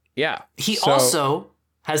one. Yeah. He also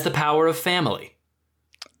has the power of family.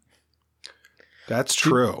 That's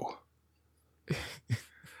true.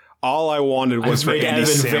 All I wanted was for Andy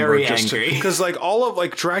Samberg very angry. Because like all of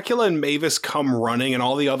like Dracula and Mavis come running, and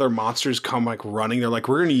all the other monsters come like running. They're like,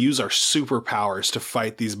 we're going to use our superpowers to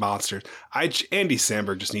fight these monsters. Andy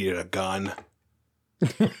Samberg just needed a gun.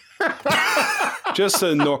 Just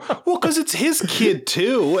a well, because it's his kid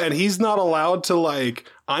too, and he's not allowed to like.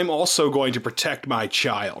 I'm also going to protect my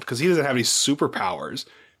child because he doesn't have any superpowers.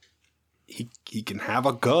 He can have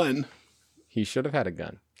a gun. He should have had a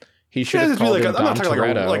gun. He should have called like him I'm not talking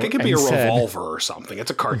Toretto like it could be a revolver or something.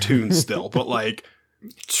 It's a cartoon still, but like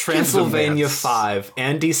Transylvania 5.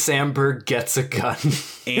 Andy Samberg gets a gun.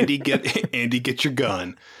 Andy, get your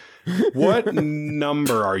gun. What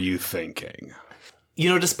number are you thinking? You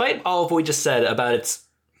know, despite all of what we just said about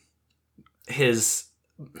his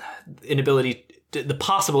inability, the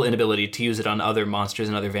possible inability to use it on other monsters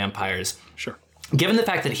and other vampires. Sure. Given the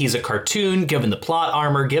fact that he's a cartoon, given the plot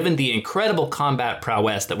armor, given the incredible combat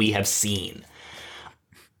prowess that we have seen,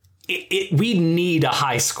 we need a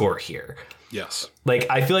high score here. Yes. Like,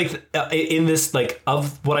 I feel like in this, like,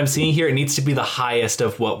 of what I'm seeing here, it needs to be the highest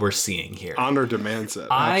of what we're seeing here. Honor demands it.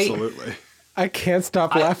 Absolutely. I can't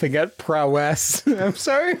stop laughing at prowess. I'm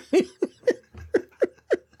sorry.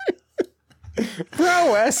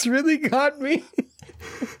 Prowess really got me.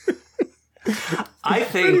 I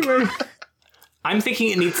think... Anyway. I'm thinking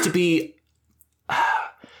it needs to be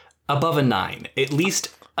above a 9. At least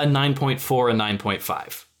a 9.4, a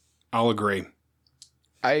 9.5. I'll agree.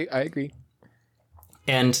 I agree.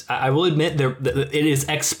 And I will admit it is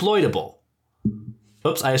exploitable.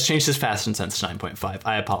 Oops, I just changed this fast and sense to 9.5.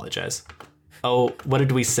 I apologize. Oh, what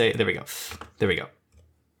did we say? There we go.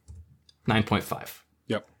 9.5.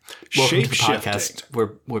 Yep. Welcome to the podcast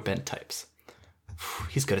where Ben types.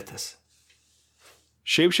 He's good at this.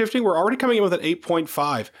 Shapeshifting, we're already coming in with an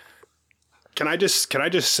 8.5. Can I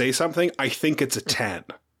just say something? I think it's a 10.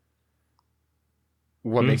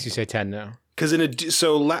 What makes you say 10 now? Because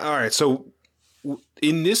so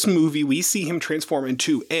in this movie we see him transform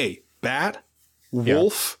into a bat,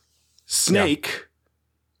 wolf, snake.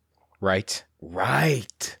 Right.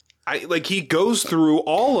 He goes through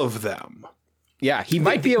all of them. Yeah, he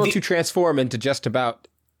might be able to transform into just about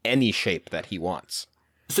any shape that he wants.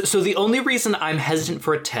 So the only reason I'm hesitant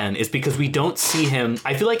for a 10 is because we don't see him.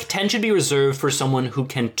 I feel like 10 should be reserved for someone who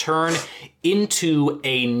can turn into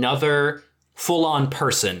another full-on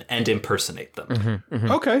person and impersonate them. Mm-hmm,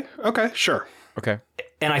 mm-hmm. Okay, sure. Okay.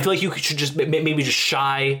 And I feel like you should just maybe just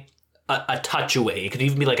shy a touch away. It could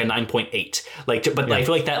even be like a 9.8. I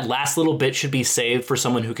feel like that last little bit should be saved for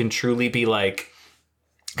someone who can truly be like...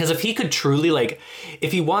 Because if he could truly, like,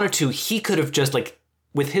 if he wanted to, he could have just, like,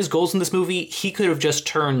 with his goals in this movie, he could have just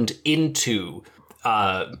turned into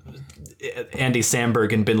Andy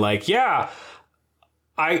Samberg and been like, yeah,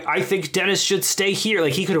 I think Dennis should stay here.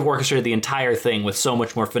 Like, he could have orchestrated the entire thing with so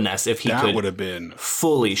much more finesse if he could would have been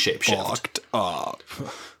fully shapeshift. Fucked up.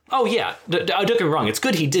 Oh, yeah. Don't get me wrong. It's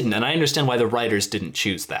good he didn't, and I understand why the writers didn't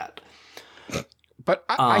choose that. But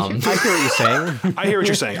I hear what you're saying. I hear what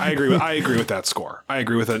you're saying. I agree with that score. I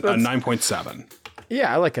agree with a 9.7.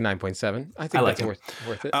 Yeah, I like a 9.7. I think that's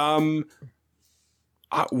worth it.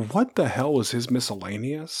 What the hell was his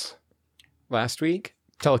miscellaneous? Last week?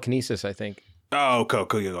 Telekinesis, I think. Oh, go.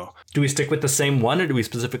 Do we stick with the same one, or do we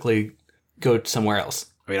specifically go somewhere else?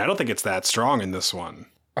 I mean, I don't think it's that strong in this one.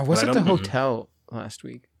 Or was it the hotel last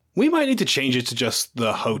week? We might need to change it to just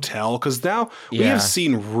the hotel, because now we have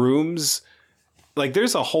seen rooms... Like,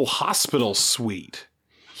 there's a whole hospital suite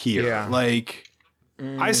here. Yeah. Like...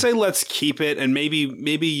 I say let's keep it, and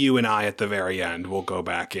maybe you and I at the very end will go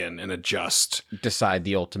back in and adjust. Decide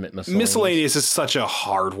the ultimate miscellaneous. Miscellaneous is such a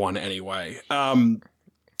hard one anyway.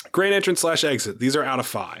 Grand entrance / exit. These are out of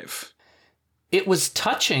 5. It was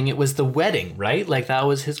touching. It was the wedding, right? Like, that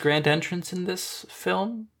was his grand entrance in this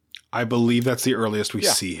film? I believe that's the earliest we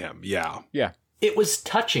see him. Yeah. Yeah. It was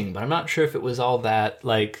touching, but I'm not sure if it was all that,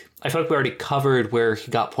 like, I feel like we already covered where he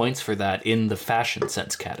got points for that in the fashion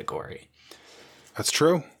sense category. That's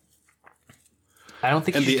true. I don't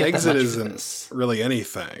think and you should the get exit that much isn't for this. really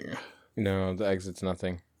anything. No, the exit's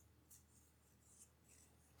nothing.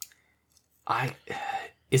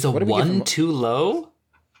 Is a What do we give 1 him? too low?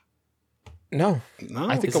 No. No.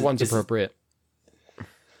 I think a 1's appropriate.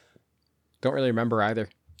 Don't really remember either.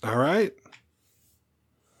 All right.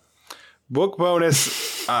 Book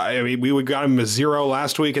bonus. I mean, we got him a 0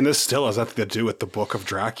 last week, and this still has nothing to do with the Book of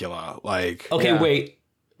Dracula. Like, Okay, wait.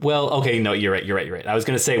 Well, okay, no, you're right. I was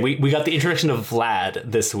going to say, we got the introduction of Vlad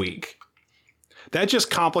this week. that just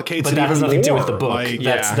complicates But it that has even nothing to do more. with the book. Like,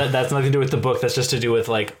 That's nothing to do with the book. That's just to do with,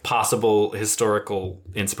 like, possible historical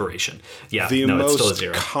inspiration. Yeah, the it's still a most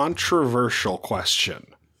 0. controversial question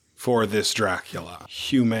for this Dracula,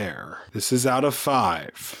 Humer. This is out of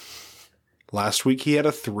 5. Last week he had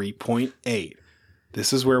a 3.8.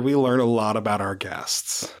 This is where we learn a lot about our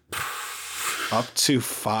guests. Up to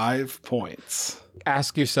 5 points.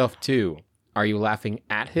 Ask yourself, too, are you laughing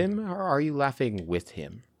at him or are you laughing with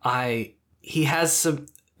him? He has some...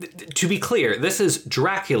 To be clear, this is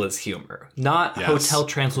Dracula's humor, not Yes. Hotel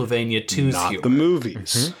Transylvania 2's Not humor. the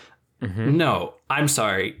movies. No, I'm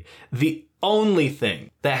sorry. The only thing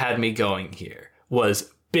that had me going here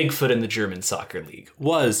was Bigfoot in the German Soccer League,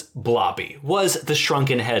 was Blobby, was the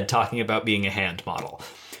Shrunken Head talking about being a hand model.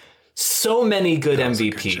 So many good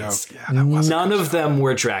MVPs. None of them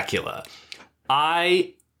were Dracula.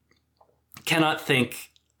 I cannot think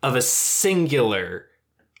of a singular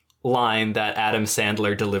line that Adam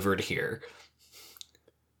Sandler delivered here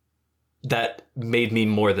that made me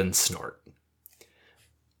more than snort.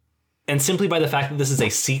 And simply by the fact that this is a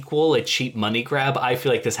sequel, a cheap money grab, I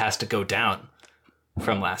feel like this has to go down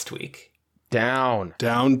from last week. Down.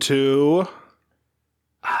 Down to...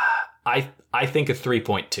 I think a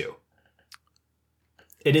 3.2.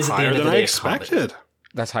 It is at the higher end of than the I day a comedy. expected.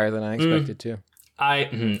 That's higher than I expected, too. I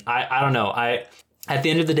don't know. At the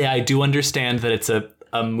end of the day, I do understand that it's a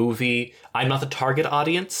movie. I'm not the target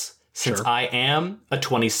audience since Sure. I am a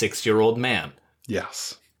 26-year-old man.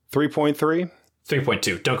 Yes. 3.3?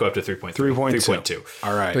 3.2. Don't go up to 3.3. 3.2. 3.2.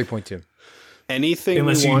 All right. 3.2. Anything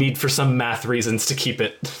Unless we you want... need for some math reasons to keep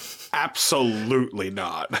it. Absolutely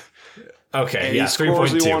not. Okay, Any yeah,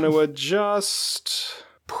 scores we 3.2. want to adjust?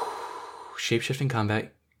 Shapeshifting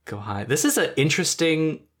combat, go high. This is an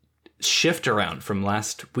interesting shift around from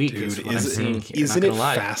last week. Dude, is what I'm seeing here. isn't Not it gonna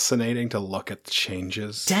lie. fascinating to look at the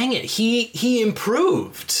changes? Dang it, he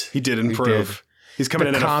improved. He did improve. He's coming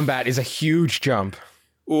in The at combat is a huge jump.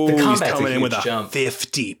 he's combat's coming a in with huge a jump.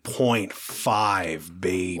 50.5,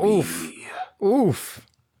 baby. Oof.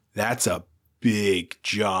 That's a big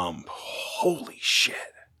jump. Holy shit.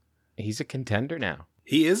 He's a contender now.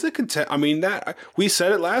 He is a I mean, that we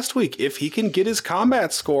said it last week. If he can get his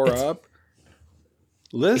combat score up,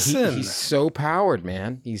 listen. He's so powered,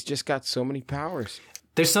 man. He's just got so many powers.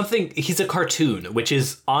 There's something. He's a cartoon, which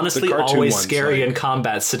is honestly The cartoon always ones, scary like- in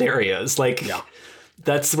combat scenarios. Like,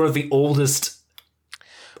 that's one of the oldest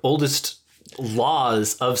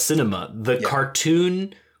laws of cinema. The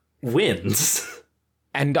cartoon wins.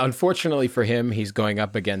 And unfortunately for him, he's going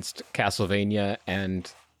up against Castlevania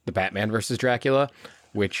and the Batman versus Dracula,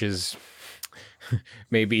 which is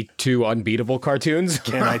maybe 2 unbeatable cartoons.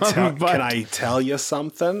 Can I tell you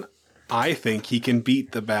something? I think he can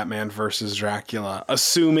beat the Batman versus Dracula,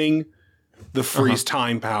 assuming the freeze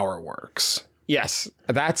time power works. Yes,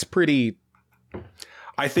 that's pretty...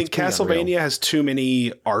 I think pretty Castlevania unreal. has too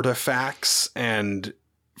many artifacts and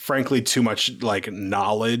frankly too much like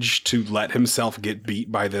knowledge to let himself get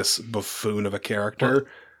beat by this buffoon of a character.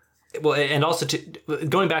 Well, and also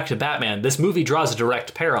going back to Batman, this movie draws a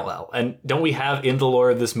direct parallel. And don't we have in the lore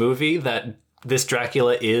of this movie that this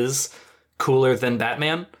Dracula is cooler than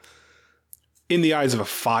Batman? In the eyes of a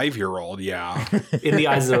 5-year-old, yeah. In the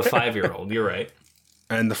eyes of a 5-year-old, you're right.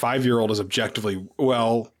 And the 5-year-old is objectively,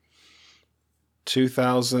 well,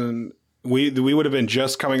 2000... We would have been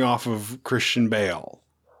just coming off of Christian Bale.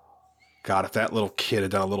 God, if that little kid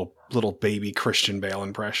had done a little baby Christian Bale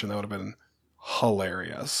impression, that would have been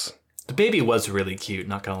hilarious. The baby was really cute,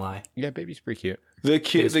 not gonna lie. Yeah, baby's pretty cute. The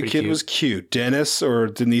kid was cute. Dennis or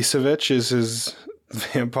Denisovich is his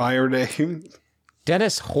vampire name.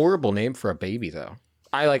 Dennis, horrible name for a baby, though.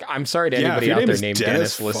 I'm sorry to Yeah, anybody if your out name there is named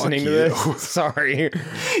Dennis, Dennis fuck listening to you. this. Sorry.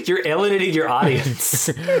 You're alienating your audience.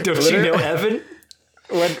 Don't you know, Evan?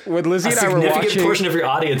 When Lizzie A and I were significant watching... portion of your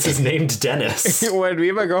audience is named Dennis. when me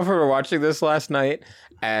and my girlfriend were watching this last night,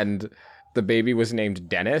 and the baby was named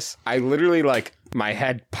Dennis, I literally like my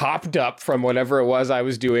head popped up from whatever it was I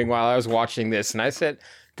was doing while I was watching this. And I said,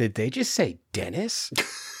 did they just say Dennis?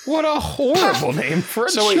 What a horrible name for a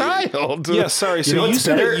child. Yeah, sorry. So you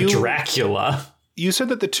said that Dracula. You said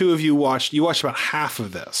that the two of you watched about half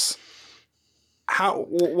of this.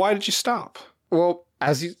 Why did you stop? Well,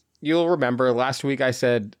 as you'll remember, last week I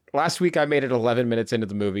made it 11 minutes into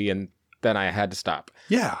the movie and then I had to stop.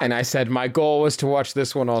 Yeah. And I said my goal was to watch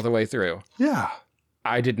this one all the way through. Yeah.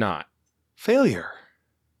 I did not. Failure.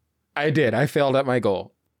 I did. I failed at my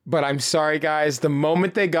goal. But I'm sorry, guys. The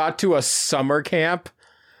moment they got to a summer camp,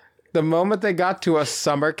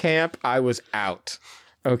 I was out.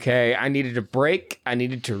 Okay, I needed a break. I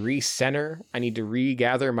needed to recenter. I need to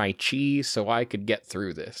regather my chi so I could get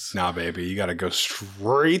through this. Nah, baby, you got to go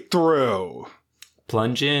straight through.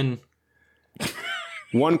 Plunge in.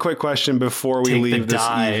 One quick question before we leave this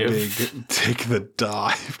evening. Take the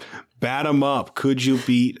dive. Bat 'em up. Could you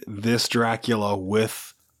beat this Dracula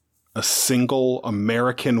with a single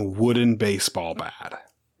American wooden baseball bat?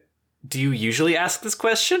 Do you usually ask this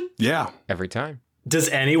question? Yeah. Every time. Does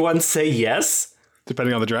anyone say yes?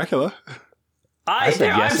 Depending on the Dracula. I said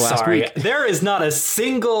yes I'm last sorry. week. There is not a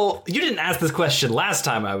single... You didn't ask this question last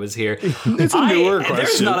time I was here. It's a newer question.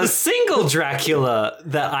 There's not a single Dracula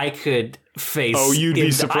that I could face. Oh, you'd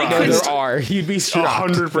be surprised. No, there are. You'd be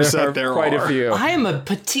shocked. 100% there quite are. a few. I am a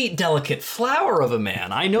petite, delicate flower of a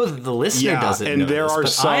man. I know that the listener doesn't know and there this, are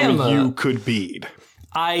but some you could beat.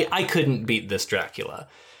 I couldn't beat this Dracula.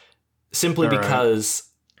 Simply because...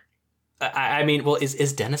 I mean, well,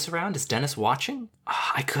 is Dennis around? Is Dennis watching?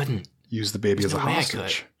 I couldn't. Use the baby as a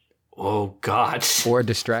hostage. Oh, God. Or a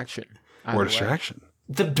distraction. Or a distraction.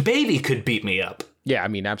 The baby could beat me up. Yeah, I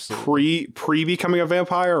mean, absolutely. Pre becoming a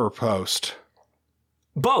vampire or post?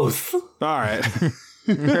 Both. All right.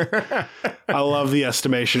 I love the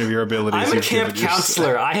estimation of your abilities. I'm a camp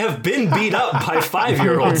counselor. I have been beat up by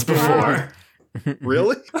 5-year-olds before.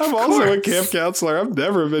 Really? I'm also a camp counselor. I've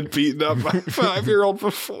never been beaten up by a 5-year-old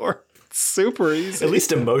before. It's super easy. At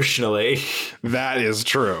least emotionally. That is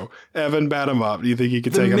true. Evan, bat him up. Do you think you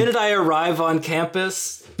could take him? The minute I arrive on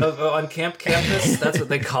campus, on camp campus, that's what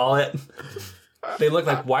they call it. They look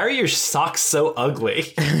like, why are your socks so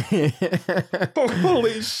ugly?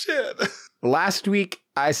 Holy shit. Last week,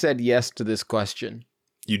 I said yes to this question.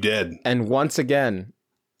 You did. And once again,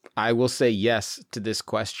 I will say yes to this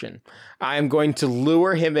question. I am going to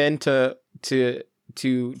lure him into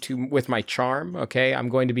with my charm, okay? I'm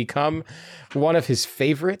going to become one of his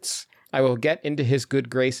favorites. I will get into his good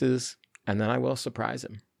graces, and then I will surprise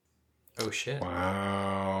him. Oh, shit.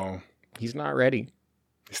 Wow. He's not ready.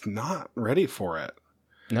 He's not ready for it.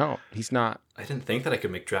 No, he's not. I didn't think that I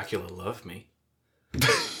could make Dracula love me.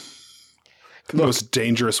 The most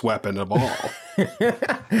dangerous weapon of all.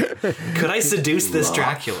 Could I seduce this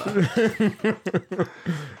Dracula?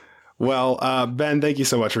 Well, Ben, thank you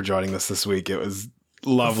so much for joining us this week. It was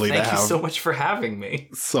lovely to have. Thank you so much for having me.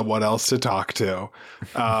 Someone else to talk to.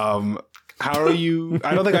 How are you?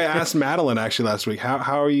 I don't think I asked Madeline actually last week.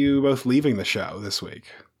 How are you both leaving the show this week?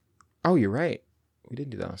 Oh, you're right. We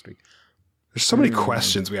didn't do that last week. There's so many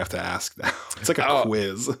questions we have to ask now. It's like a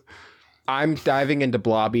quiz. I'm diving into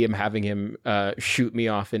Blobby. I'm having him shoot me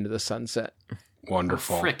off into the sunset.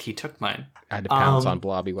 Wonderful. Oh, frick, he took mine. I had to pounce on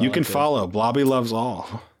Blobby. You can follow. Blobby loves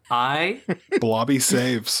all. Blobby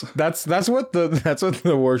saves. That's what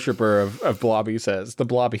the worshiper of Blobby says. The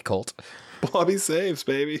Blobby cult. Blobby saves,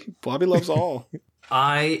 baby. Blobby loves all.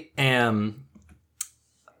 I am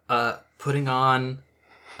putting on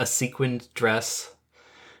a sequined dress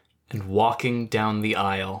and walking down the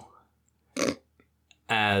aisle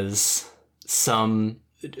as some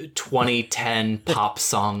 2010 pop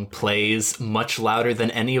song plays much louder than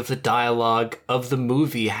any of the dialogue of the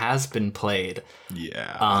movie has been played.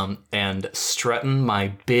 Yeah. And strutting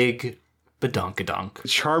my big badonkadonk.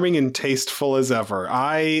 Charming and tasteful as ever.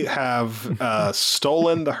 I have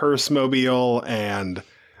stolen the hearse-mobile and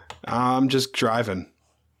I'm just driving.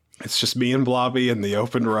 It's just me and Blobby in the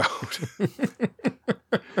open road.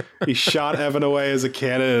 He shot Evan away as a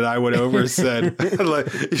cannon, and I went over and said,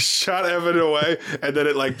 he shot Evan away, and then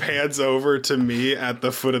it pans over to me at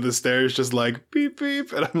the foot of the stairs, just beep,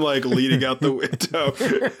 beep, and I'm leaning out the window.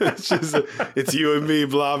 It's you and me,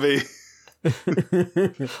 Blobby.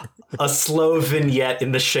 A slow vignette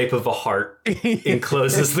in the shape of a heart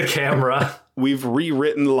encloses the camera. We've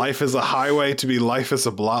rewritten Life as a Highway to be Life as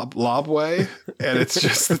a Blobway, and it's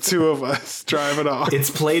just the two of us driving off. It's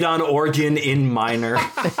played on organ in minor.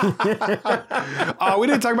 Oh, we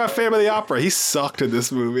didn't talk about Phantom of the Opera. He sucked in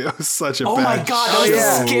this movie. It was such a bad my God, that was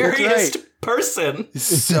the scariest person.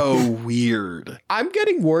 So weird. I'm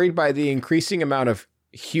getting worried by the increasing amount of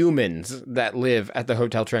humans that live at the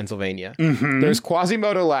Hotel Transylvania. There's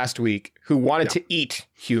Quasimodo last week who wanted to eat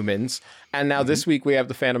humans, and now this week we have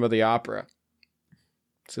the Phantom of the Opera.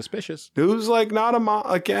 Suspicious. Who's like not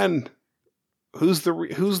again? Who's the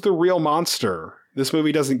real monster? This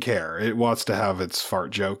movie doesn't care. It wants to have its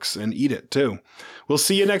fart jokes and eat it too. We'll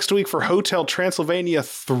see you next week for Hotel Transylvania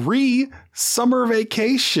 3 Summer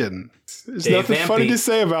Vacation. There's nothing funny to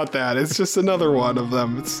say about that. It's just another one of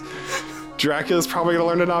them. Dracula's probably going to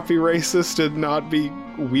learn to not be racist and not be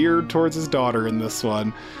weird towards his daughter in this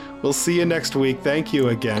one. We'll see you next week. Thank you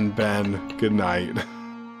again, Ben. Good night.